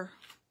for,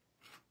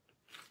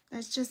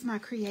 that's just my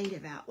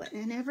creative outlet.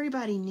 And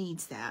everybody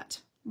needs that.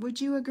 Would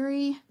you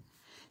agree?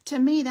 To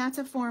me, that's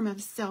a form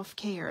of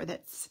self-care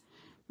that's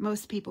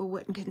most people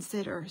wouldn't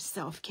consider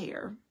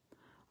self-care.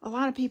 A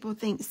lot of people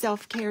think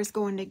self-care is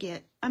going to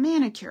get a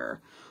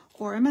manicure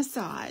or a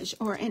massage,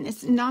 and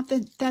it's not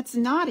that, that's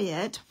not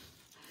it.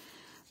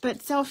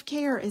 But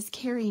self-care is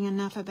caring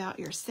enough about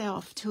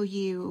yourself till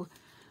you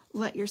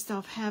let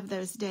yourself have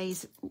those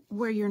days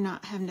where you're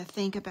not having to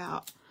think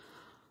about,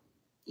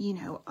 you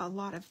know, a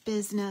lot of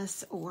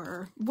business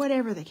or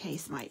whatever the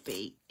case might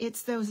be.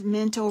 It's those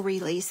mental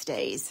release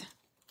days.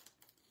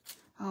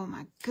 Oh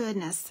my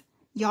goodness.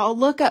 Y'all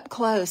look up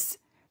close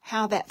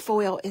how that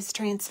foil is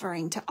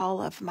transferring to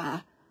all of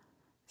my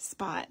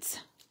spots.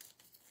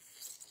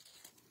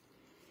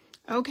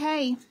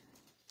 Okay,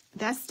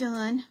 that's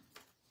done.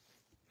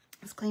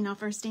 Let's clean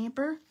off our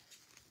stamper.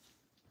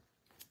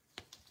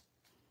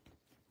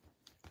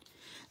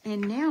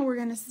 And now we're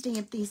going to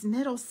stamp these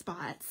middle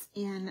spots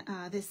in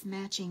this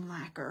matching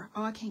lacquer.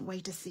 Oh, I can't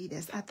wait to see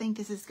this. I think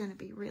this is going to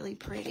be really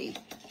pretty.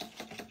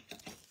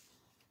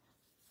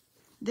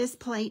 This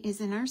plate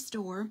is in our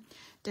store,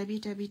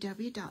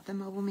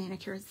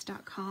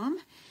 www.themobilemanicurist.com,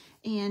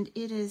 and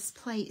it is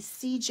plate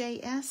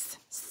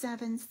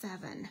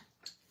CJS77.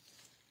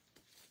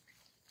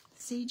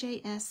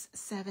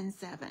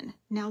 CJS77.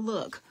 Now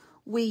look,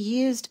 we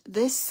used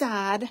this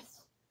side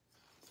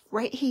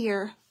right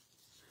here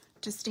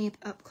to stamp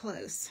up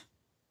close.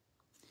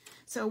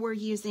 So we're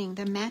using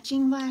the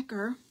matching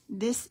lacquer.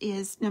 This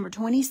is number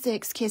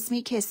 26, Kiss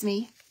Me, Kiss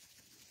Me.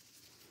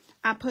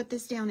 I put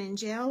this down in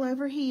gel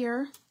over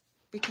here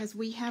because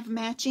we have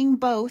matching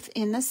both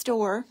in the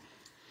store.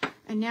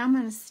 And now I'm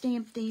going to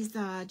stamp these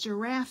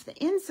giraffe,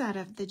 the inside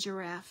of the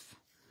giraffe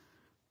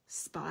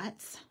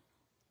spots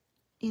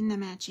in the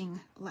matching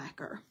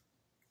lacquer.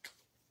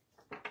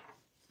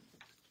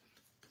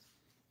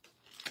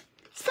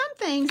 Some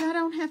things I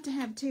don't have to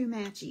have too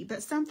matchy,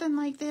 but something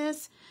like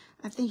this,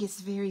 I think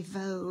it's very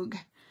vogue.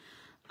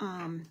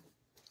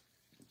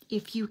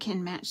 If you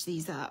can match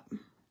these up.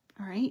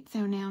 All right,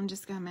 so now I'm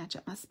just gonna match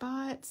up my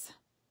spots.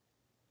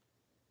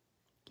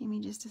 Give me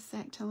just a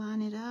sec to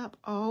line it up.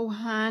 Oh,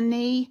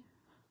 honey.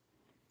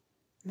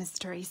 Miss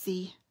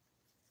Tracy.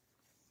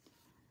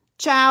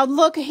 Child,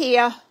 look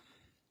here.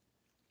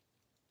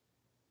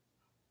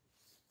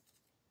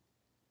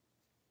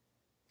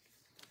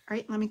 All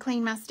right, let me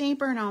clean my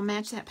stamper and I'll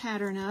match that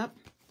pattern up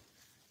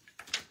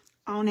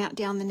on out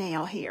down the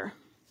nail here.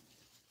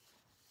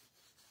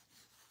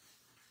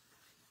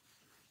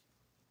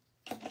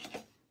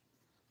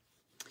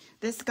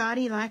 This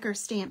Scotty lacquer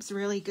stamp's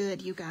really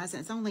good, you guys.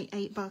 It's only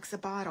 $8 a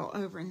bottle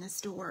over in the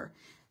store.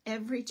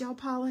 Every gel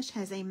polish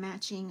has a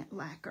matching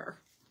lacquer.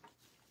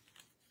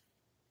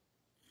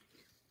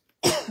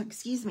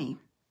 Excuse me.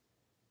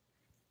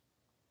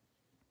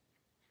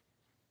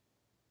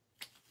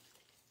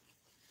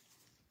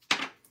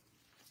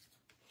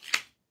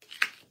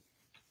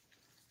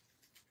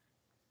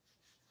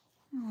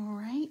 All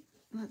right,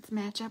 let's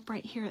match up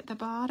right here at the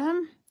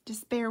bottom.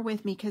 Just bear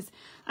with me because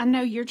I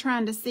know you're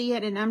trying to see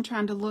it and I'm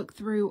trying to look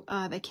through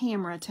the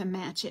camera to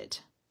match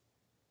it.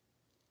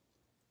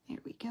 There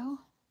we go.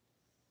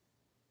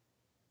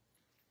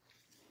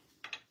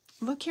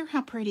 Look here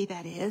how pretty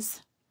that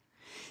is.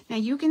 Now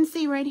you can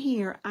see right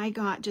here, I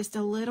got just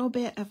a little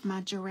bit of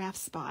my giraffe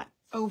spot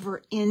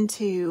over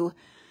into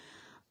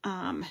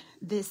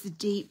this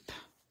deep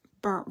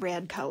burnt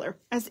red color.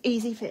 That's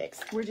easy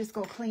fix. We're just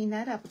going to clean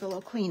that up with a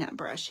little cleanup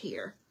brush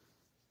here.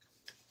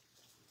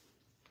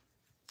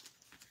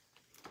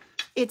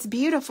 It's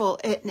beautiful,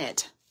 isn't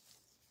it?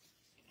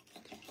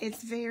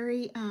 It's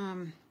very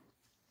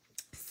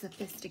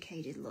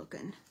sophisticated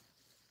looking.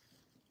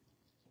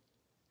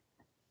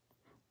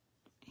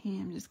 And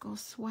I'm just going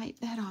to swipe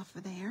that off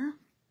of there.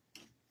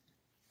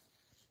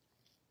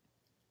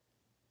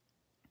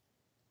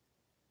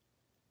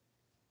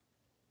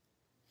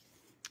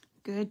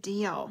 Good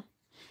deal.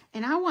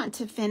 And I want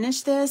to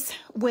finish this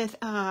with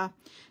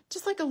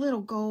just like a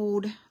little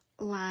gold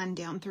line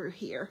down through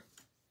here.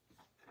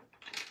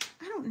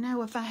 I don't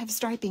know if I have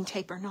striping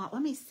tape or not.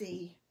 Let me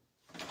see.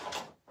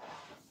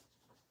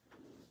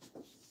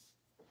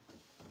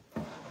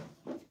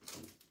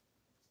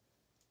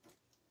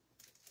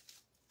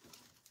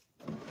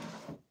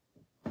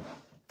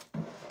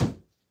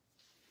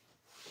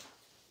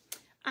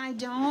 I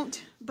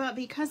don't, but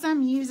because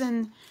I'm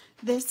using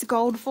this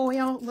gold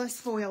foil, let's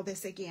foil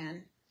this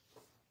again.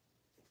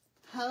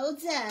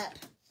 Holds up.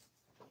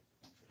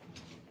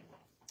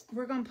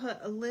 We're going to put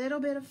a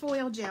little bit of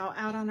foil gel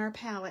out on our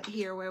palette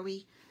here where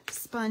we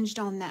sponged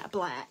on that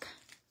black.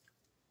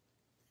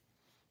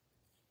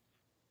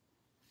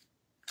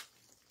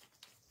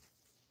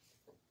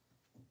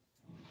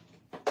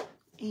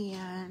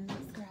 And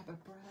let's grab a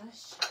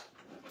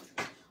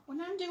brush. When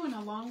I'm doing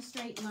a long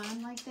straight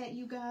line like that,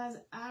 you guys,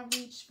 I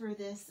reach for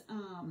this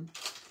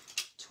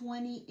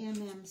 20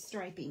 mm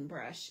striping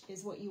brush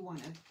is what you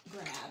want to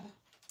grab.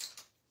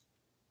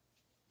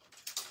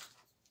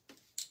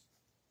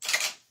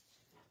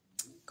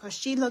 Because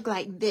she looked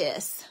like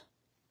this.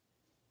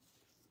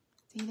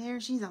 See there?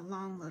 She's a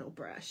long little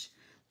brush.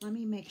 Let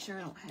me make sure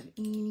I don't have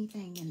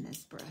anything in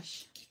this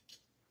brush.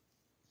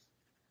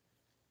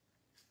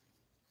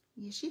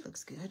 Yeah, she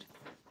looks good.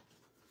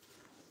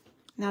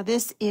 Now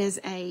this is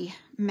a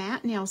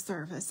matte nail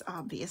surface,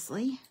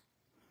 obviously.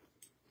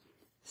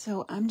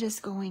 So I'm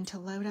just going to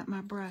load up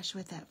my brush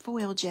with that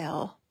foil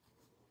gel.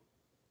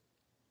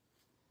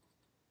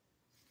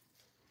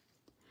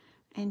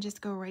 And just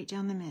go right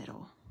down the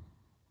middle.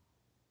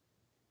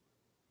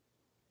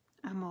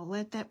 I'm going to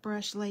let that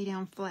brush lay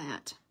down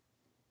flat.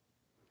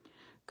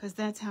 Because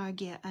that's how I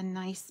get a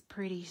nice,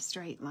 pretty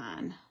straight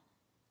line.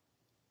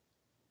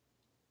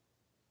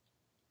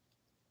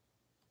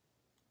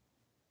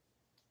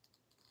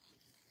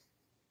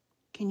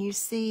 Can you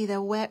see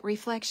the wet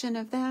reflection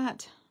of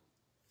that?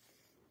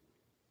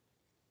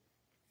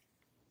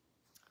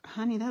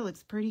 Honey, that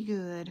looks pretty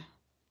good.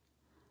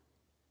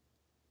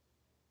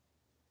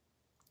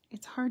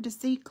 It's hard to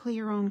see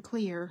clear on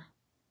clear.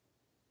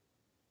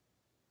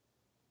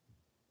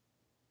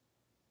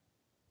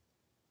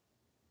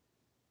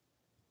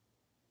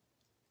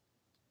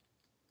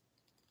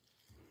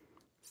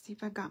 See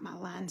if I got my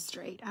line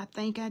straight. I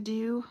think I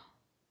do.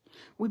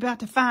 We're about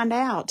to find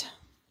out.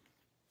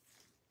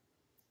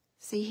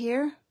 See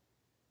here?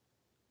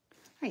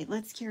 All right,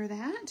 let's cure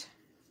that.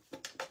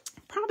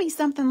 Probably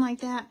something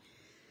like that.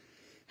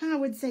 I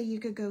would say you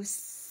could go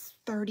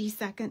 30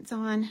 seconds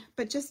on,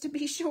 but just to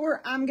be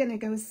sure, I'm going to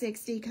go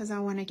 60 because I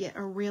want to get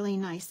a really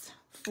nice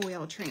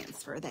foil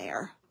transfer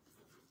there.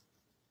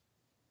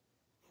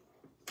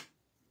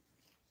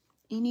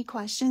 Any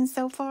questions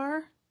so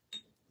far?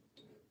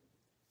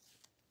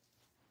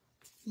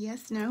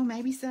 Yes, no,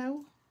 maybe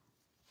so.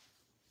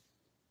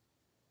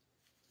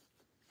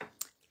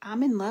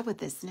 I'm in love with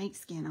this snake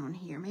skin on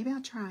here. Maybe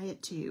I'll try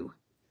it too.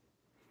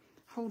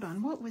 Hold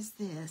on, what was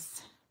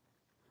this?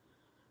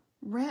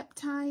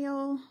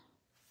 Reptile.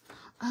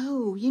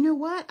 Oh, you know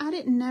what? I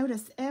didn't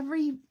notice.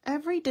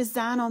 Every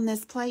design on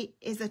this plate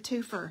is a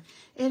twofer.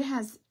 It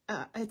has,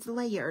 it's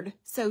layered.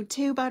 So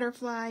 2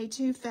 butterfly,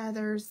 2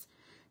 feathers,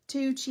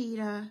 2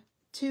 cheetah,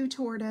 2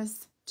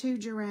 tortoise, 2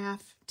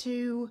 giraffe,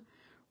 2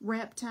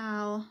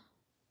 reptile.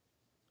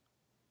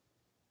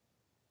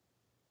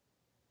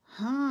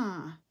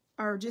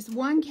 Or just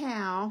 1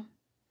 cow.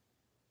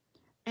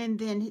 And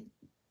then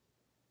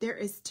there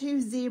is 2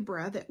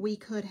 zebra that we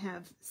could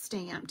have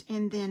stamped.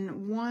 And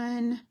then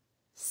 1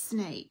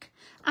 snake.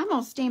 I'm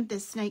going to stamp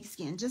this snake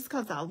skin just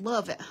because I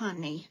love it,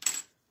 honey.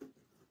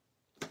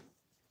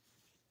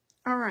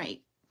 All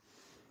right.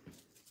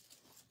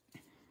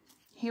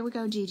 Here we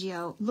go,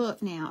 GGO.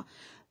 Look now.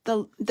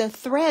 The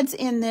threads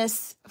in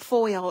this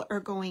foil are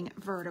going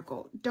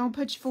vertical. Don't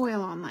put your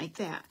foil on like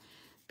that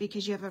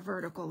because you have a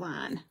vertical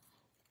line.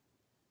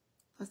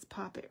 Let's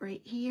pop it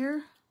right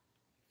here.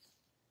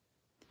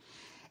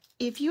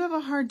 If you have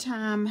a hard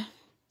time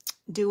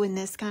doing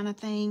this kind of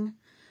thing,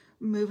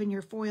 moving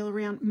your foil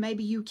around,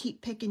 maybe you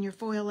keep picking your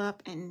foil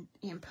up and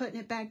putting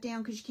it back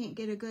down because you can't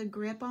get a good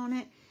grip on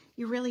it.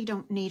 You really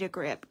don't need a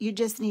grip. You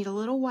just need a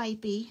little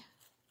wipey.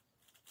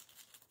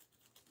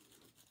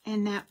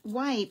 And that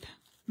wipe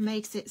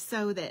makes it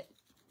so that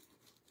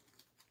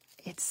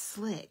it's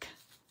slick,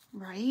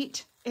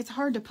 right? It's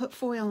hard to put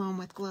foil on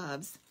with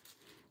gloves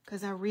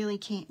because I really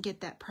can't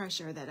get that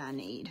pressure that I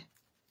need.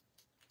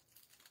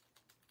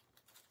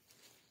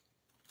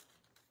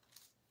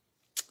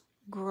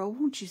 Girl,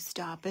 won't you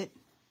stop it?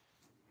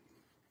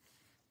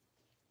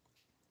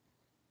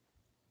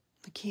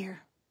 Look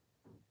here.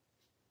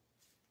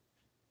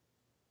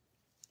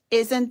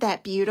 Isn't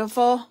that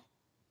beautiful?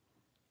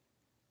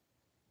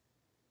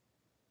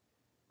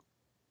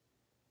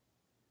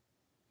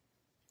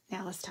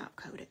 Now let's top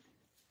coat it.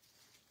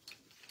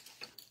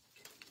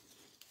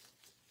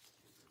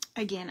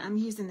 Again, I'm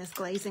using this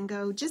Glaze and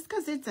Go just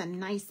because it's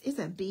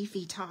a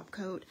beefy top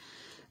coat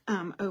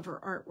over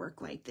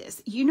artwork like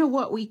this. You know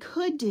what we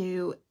could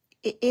do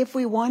if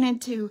we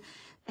wanted to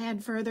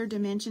add further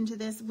dimension to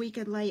this? We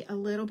could lay a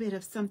little bit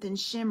of something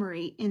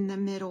shimmery in the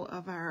middle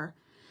of our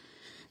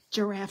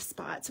giraffe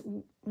spots,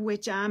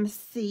 which I'm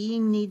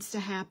seeing needs to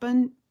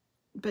happen.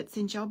 But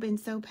since y'all been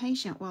so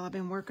patient while I've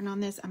been working on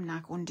this, I'm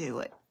not going to do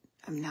it.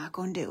 I'm not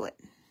going to do it.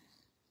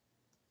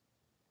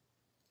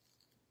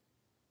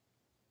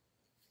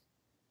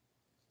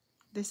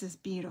 This is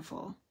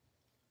beautiful.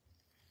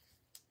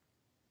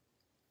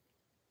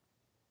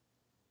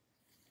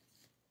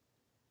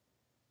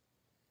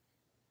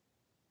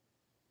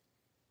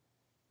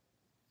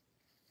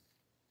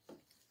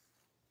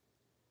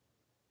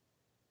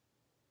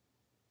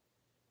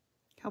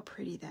 How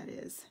pretty that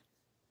is.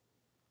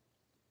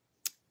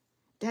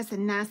 That's a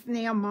nice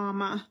nail,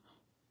 Mama.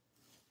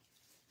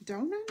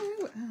 Don't I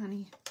know it,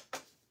 honey?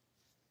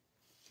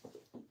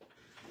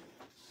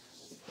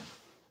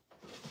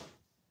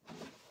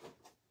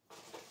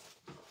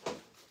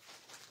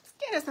 Let's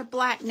get us a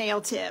black nail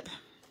tip.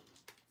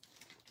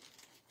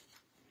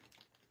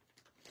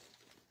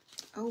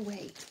 Oh,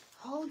 wait.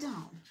 Hold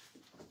on.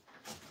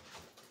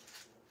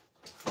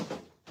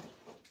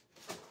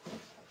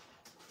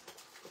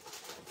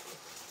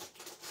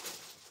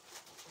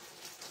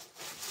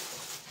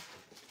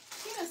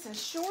 A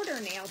shorter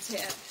nail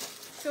tip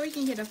so we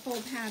can get a full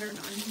pattern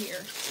on here.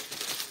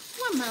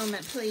 One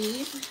moment,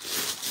 please.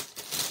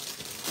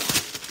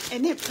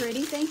 Isn't it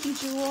pretty? Thank you,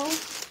 Jewel.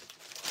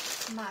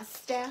 My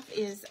staff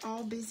is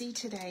all busy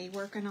today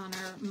working on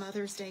our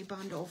Mother's Day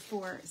bundle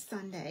for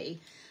Sunday.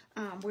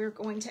 We're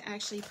going to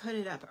actually put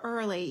it up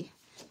early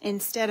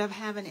instead of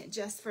having it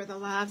just for the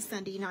live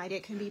Sunday night.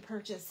 It can be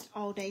purchased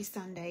all day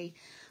Sunday,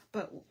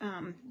 but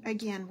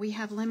again, we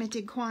have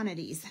limited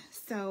quantities,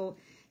 so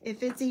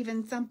if it's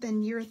even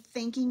something you're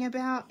thinking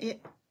about,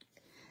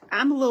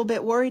 I'm a little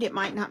bit worried it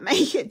might not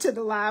make it to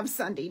the live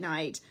Sunday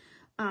night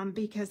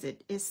because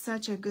it is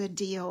such a good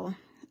deal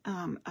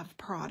of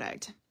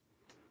product.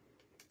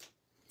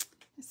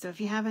 So if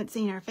you haven't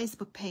seen our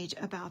Facebook page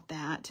about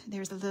that,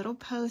 there's a little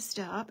post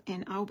up,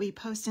 and I'll be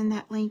posting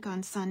that link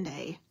on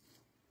Sunday.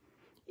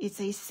 It's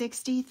a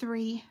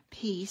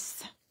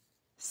 63-piece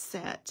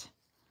set,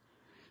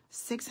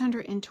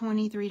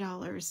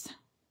 $623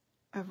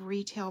 of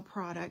retail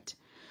product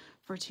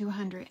for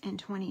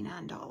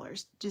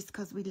 $229, just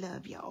because we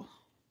love y'all.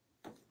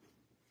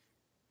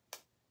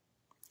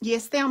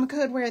 Yes, Thelma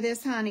could wear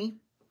this, honey.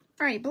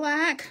 All right,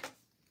 black.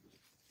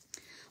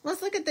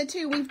 Let's look at the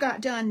 2 we've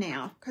got done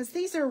now, because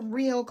these are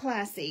real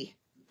classy.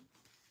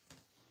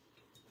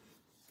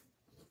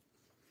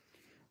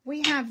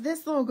 We have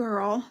this little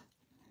girl.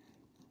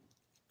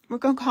 We're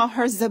going to call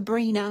her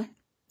Sabrina,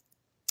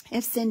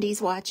 if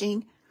Cindy's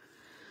watching.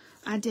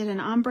 I did an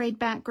ombre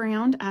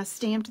background. I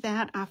stamped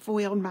that. I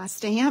foiled my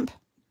stamp.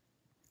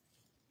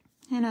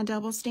 And I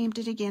double stamped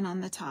it again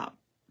on the top.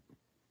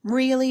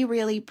 Really,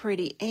 really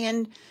pretty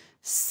and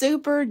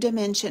super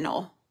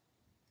dimensional.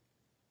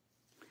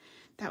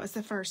 That was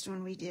the first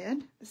one we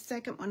did. The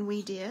second one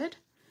we did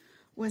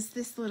was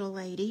this little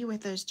lady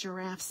with those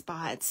giraffe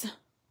spots.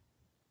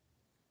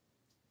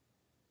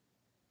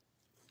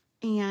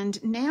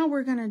 And now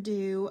we're going to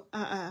do,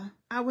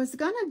 I was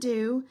going to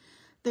do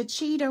the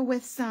cheetah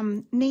with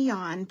some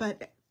neon,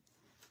 but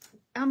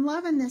I'm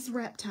loving this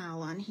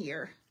reptile on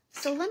here.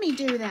 So let me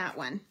do that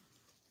one.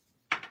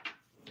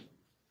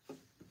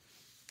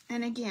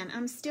 And again,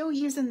 I'm still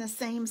using the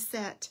same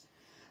set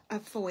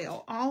of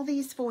foil. All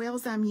these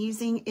foils I'm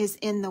using is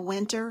in the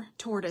winter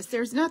tortoise.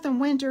 There's nothing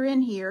winter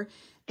in here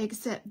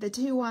except the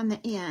two on the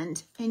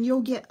end, and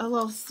you'll get a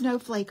little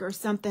snowflake or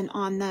something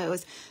on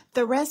those.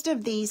 The rest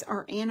of these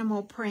are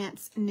animal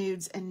prints,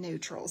 nudes, and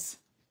neutrals.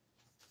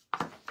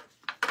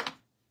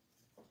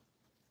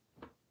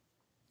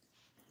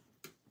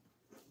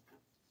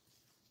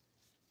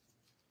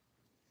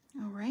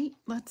 All right,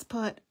 let's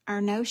put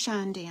our no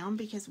shine down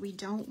because we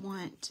don't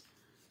want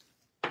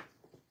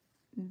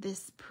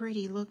this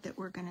pretty look that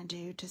we're going to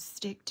do to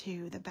stick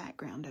to the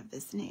background of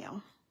this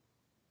nail.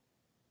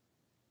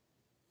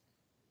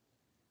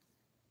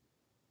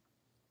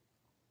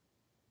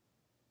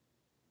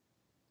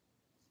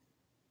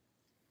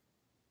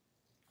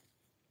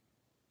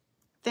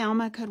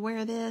 Thelma could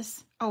wear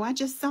this. Oh, I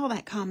just saw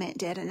that comment,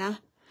 didn't I?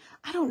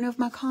 I don't know if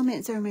my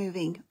comments are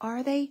moving.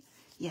 Are they?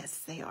 Yes,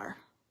 they are.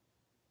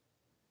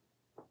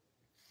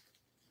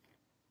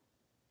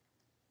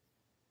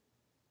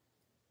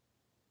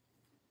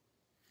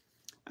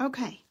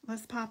 Okay,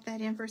 let's pop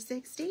that in for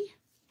 60.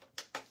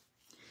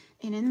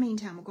 And in the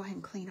meantime, we'll go ahead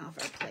and clean off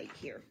our plate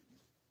here.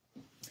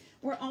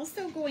 We're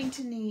also going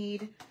to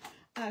need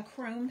a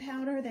chrome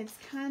powder that's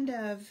kind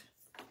of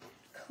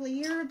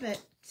clear,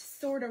 but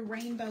sort of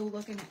rainbow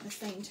looking at the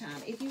same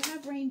time. If you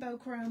have rainbow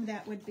chrome,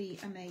 that would be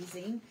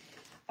amazing.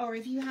 Or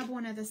if you have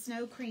one of the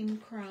snow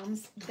cream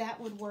chromes, that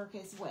would work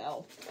as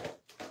well.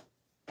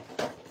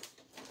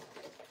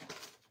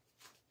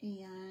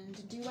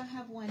 And do I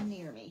have one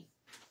near me?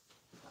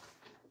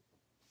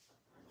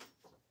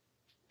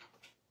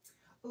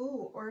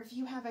 Oh, or if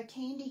you have a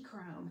candy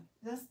chrome.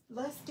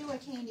 Let's do a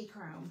candy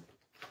chrome.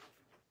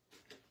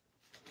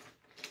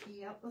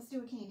 Yep, let's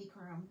do a candy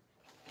chrome.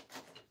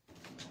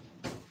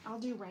 I'll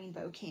do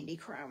rainbow candy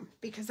chrome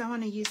because I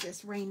want to use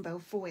this rainbow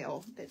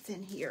foil that's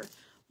in here.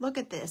 Look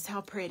at this,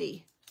 how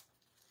pretty.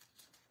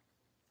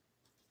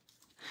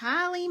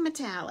 Highly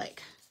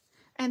metallic.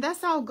 And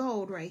that's all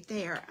gold right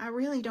there. I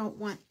really don't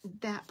want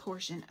that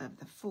portion of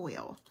the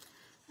foil.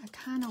 I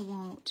kind of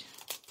want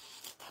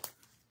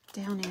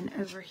down in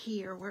over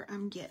here where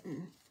I'm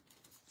getting,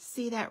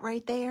 see that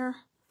right there?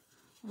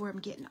 Where I'm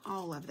getting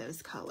all of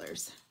those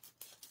colors.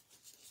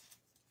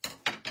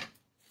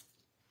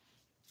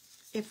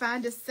 If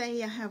I just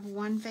say I have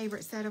one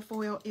favorite set of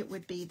foil, it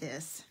would be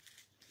this.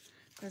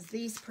 Because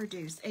these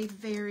produce a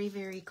very,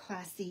 very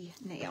classy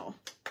nail.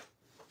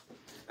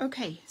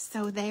 Okay,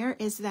 so there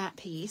is that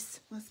piece.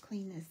 Let's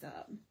clean this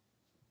up.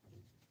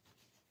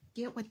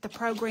 Get with the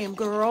program,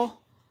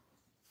 girl.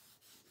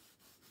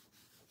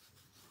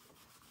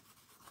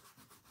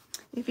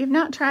 If you've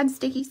not tried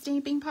sticky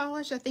stamping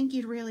polish, I think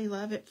you'd really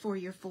love it for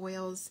your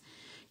foils,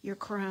 your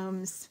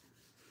chromes.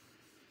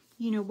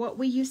 You know, what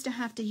we used to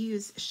have to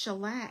use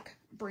shellac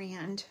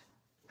brand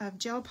of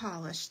gel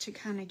polish to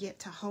kind of get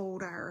to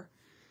hold our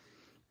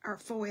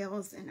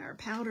foils and our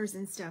powders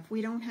and stuff.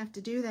 We don't have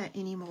to do that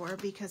anymore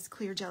because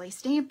Clear Jelly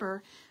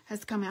Stamper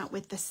has come out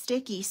with the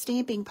sticky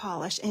stamping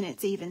polish, and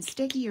it's even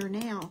stickier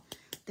now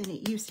than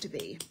it used to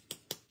be.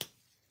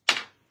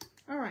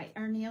 All right,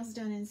 our nail's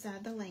done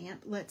inside the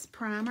lamp. Let's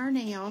prime our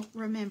nail.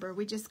 Remember,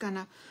 we're just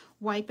gonna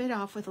wipe it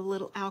off with a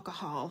little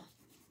alcohol.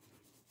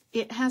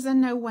 It has a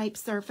no wipe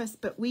surface,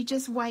 but we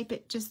just wipe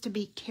it just to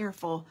be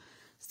careful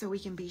so we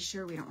can be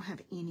sure we don't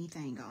have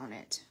anything on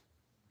it.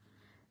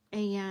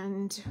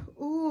 And,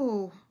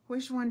 ooh,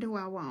 which one do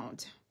I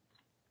want?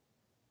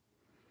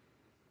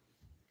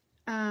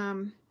 I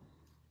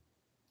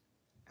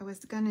was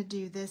going to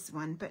do this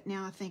one, but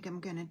now I think I'm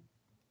going to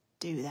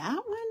do that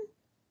one.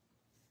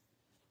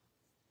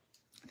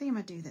 I think I'm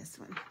going to do this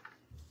one.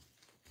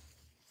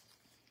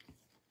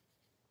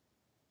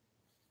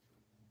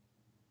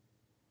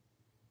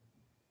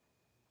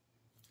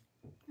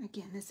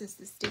 Again, this is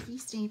the sticky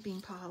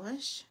stamping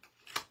polish.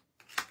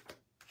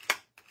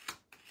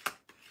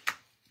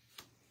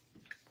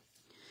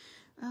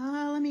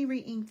 Let me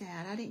re-ink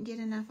that. I didn't get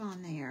enough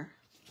on there.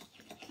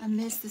 I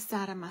missed the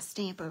side of my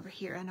stamp over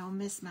here, and I'll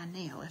miss my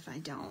nail if I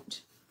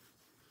don't.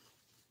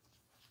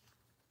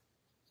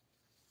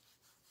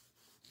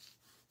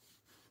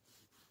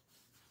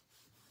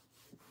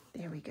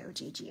 There we go,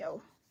 GGO.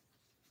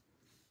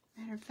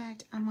 Matter of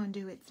fact, I'm going to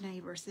do its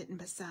neighbor sitting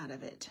beside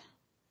of it.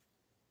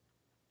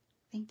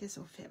 I think this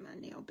will fit my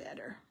nail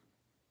better.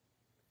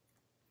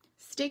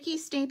 Sticky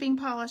stamping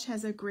polish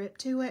has a grip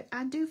to it.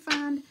 I do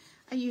find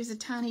I use a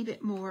tiny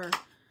bit more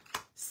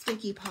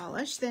sticky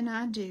polish than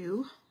I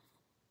do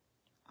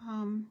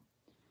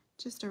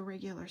just a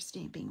regular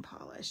stamping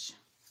polish.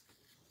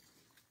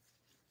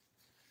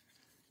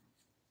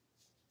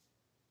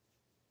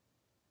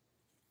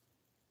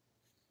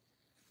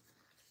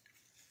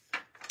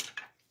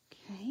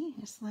 Okay,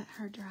 just let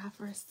her dry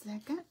for a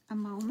second, a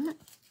moment.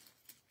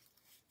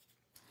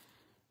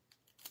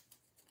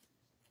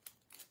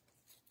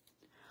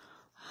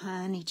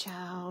 honey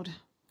child.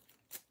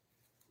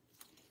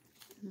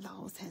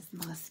 Laws has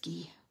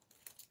musky.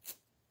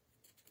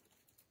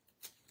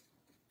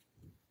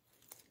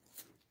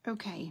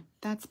 Okay,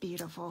 that's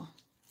beautiful.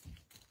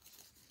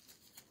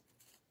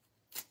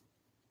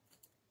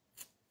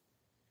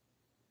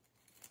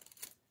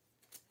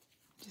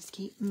 Just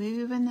keep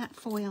moving that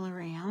foil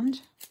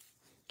around.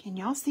 Can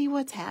y'all see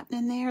what's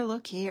happening there?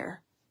 Look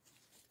here.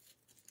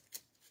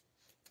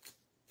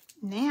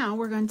 Now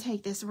we're going to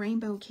take this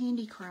rainbow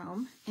candy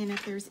chrome, and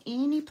if there's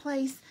any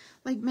place,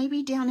 like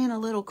maybe down in a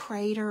little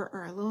crater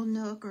or a little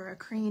nook or a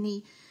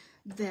cranny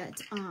that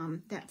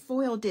that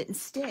foil didn't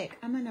stick,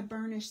 I'm going to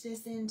burnish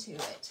this into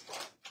it.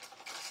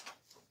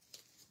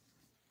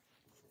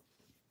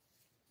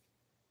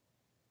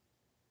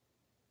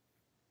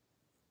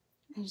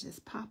 And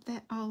just pop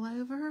that all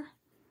over,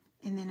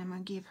 and then I'm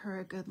going to give her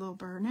a good little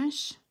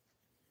burnish.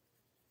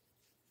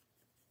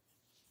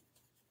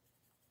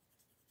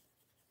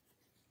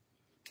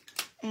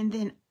 And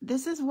then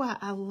this is why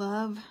I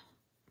love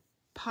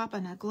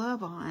popping a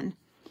glove on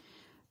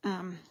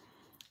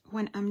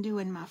when I'm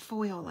doing my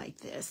foil like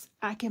this.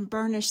 I can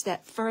burnish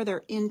that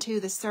further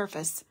into the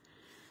surface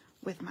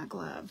with my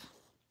glove.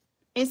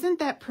 Isn't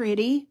that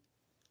pretty?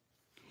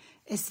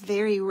 It's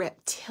very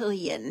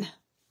reptilian.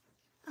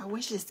 I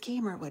wish this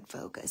camera would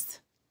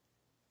focus.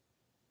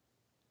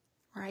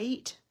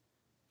 Right?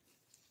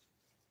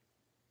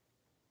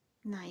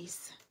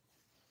 Nice.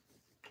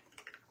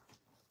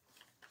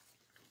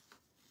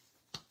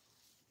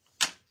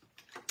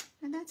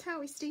 And that's how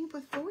we stamp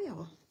with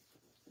foil.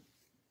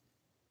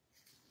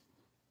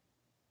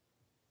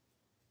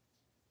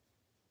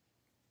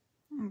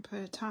 I'm going to put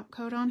a top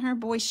coat on her.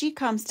 Boy, she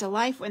comes to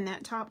life when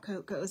that top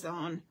coat goes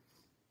on.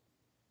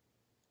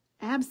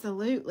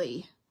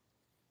 Absolutely.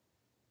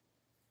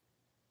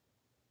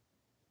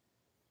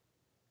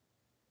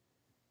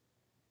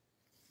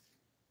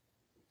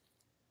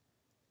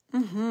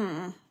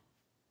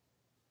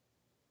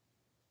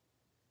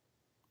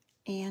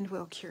 And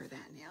we'll cure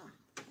that now.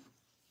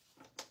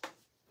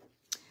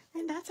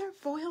 And that's our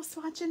foil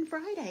swatching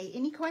Friday.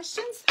 Any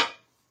questions?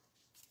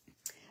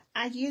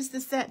 I used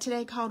the set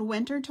today called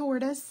Winter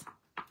Tortoise.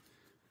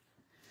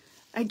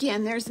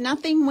 Again, there's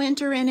nothing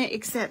winter in it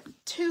except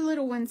two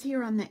little ones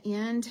here on the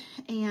end.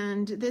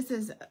 And this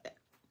is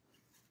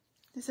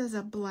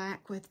a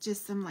black with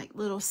just some like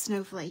little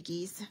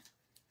snowflakies.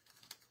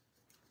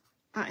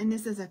 And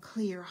this is a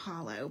clear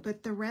hollow,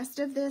 but the rest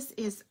of this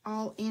is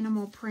all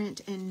animal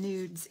print and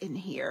nudes in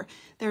here.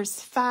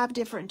 There's 5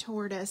 different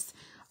tortoise.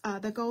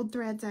 The gold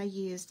threads I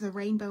used, the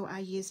rainbow I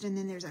used, and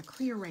then there's a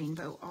clear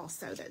rainbow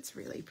also that's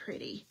really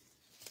pretty.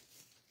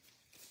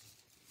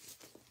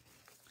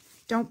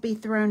 Don't be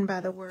thrown by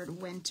the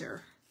word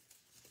winter,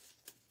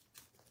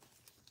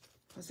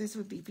 because this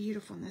would be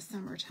beautiful in the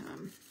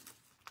summertime.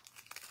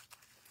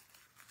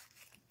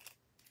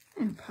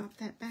 And pop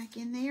that back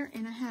in there,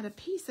 and I had a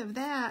piece of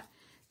that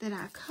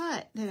I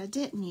cut that I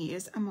didn't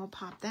use. I'm going to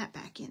pop that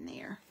back in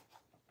there.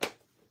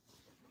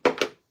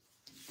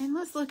 And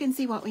let's look and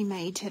see what we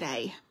made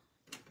today.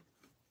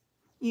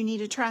 You need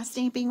to try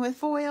stamping with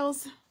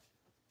foils.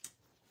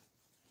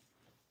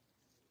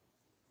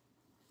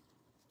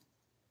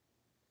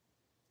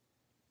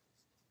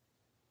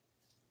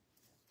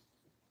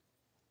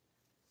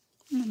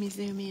 Let me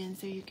zoom in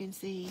so you can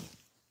see.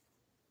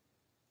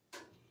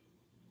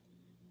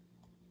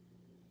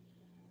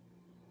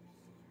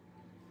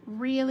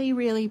 Really,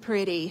 really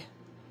pretty.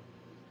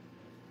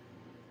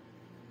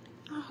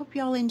 I hope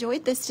y'all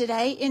enjoyed this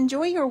today.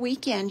 Enjoy your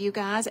weekend, you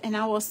guys, and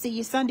I will see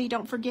you Sunday.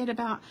 Don't forget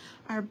about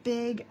our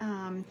big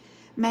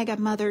Mega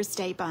Mother's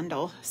Day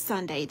bundle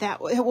Sunday.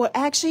 It will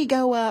actually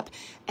go up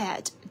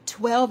at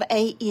 12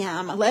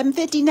 a.m.,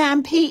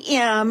 11:59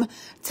 p.m.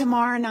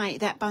 tomorrow night.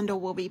 That bundle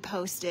will be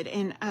posted,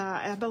 and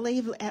I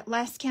believe at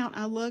last count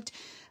I looked,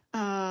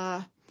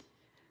 I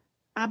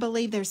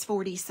believe there's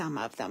 40 some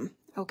of them.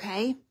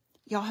 Okay?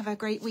 Y'all have a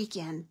great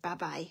weekend.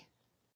 Bye-bye.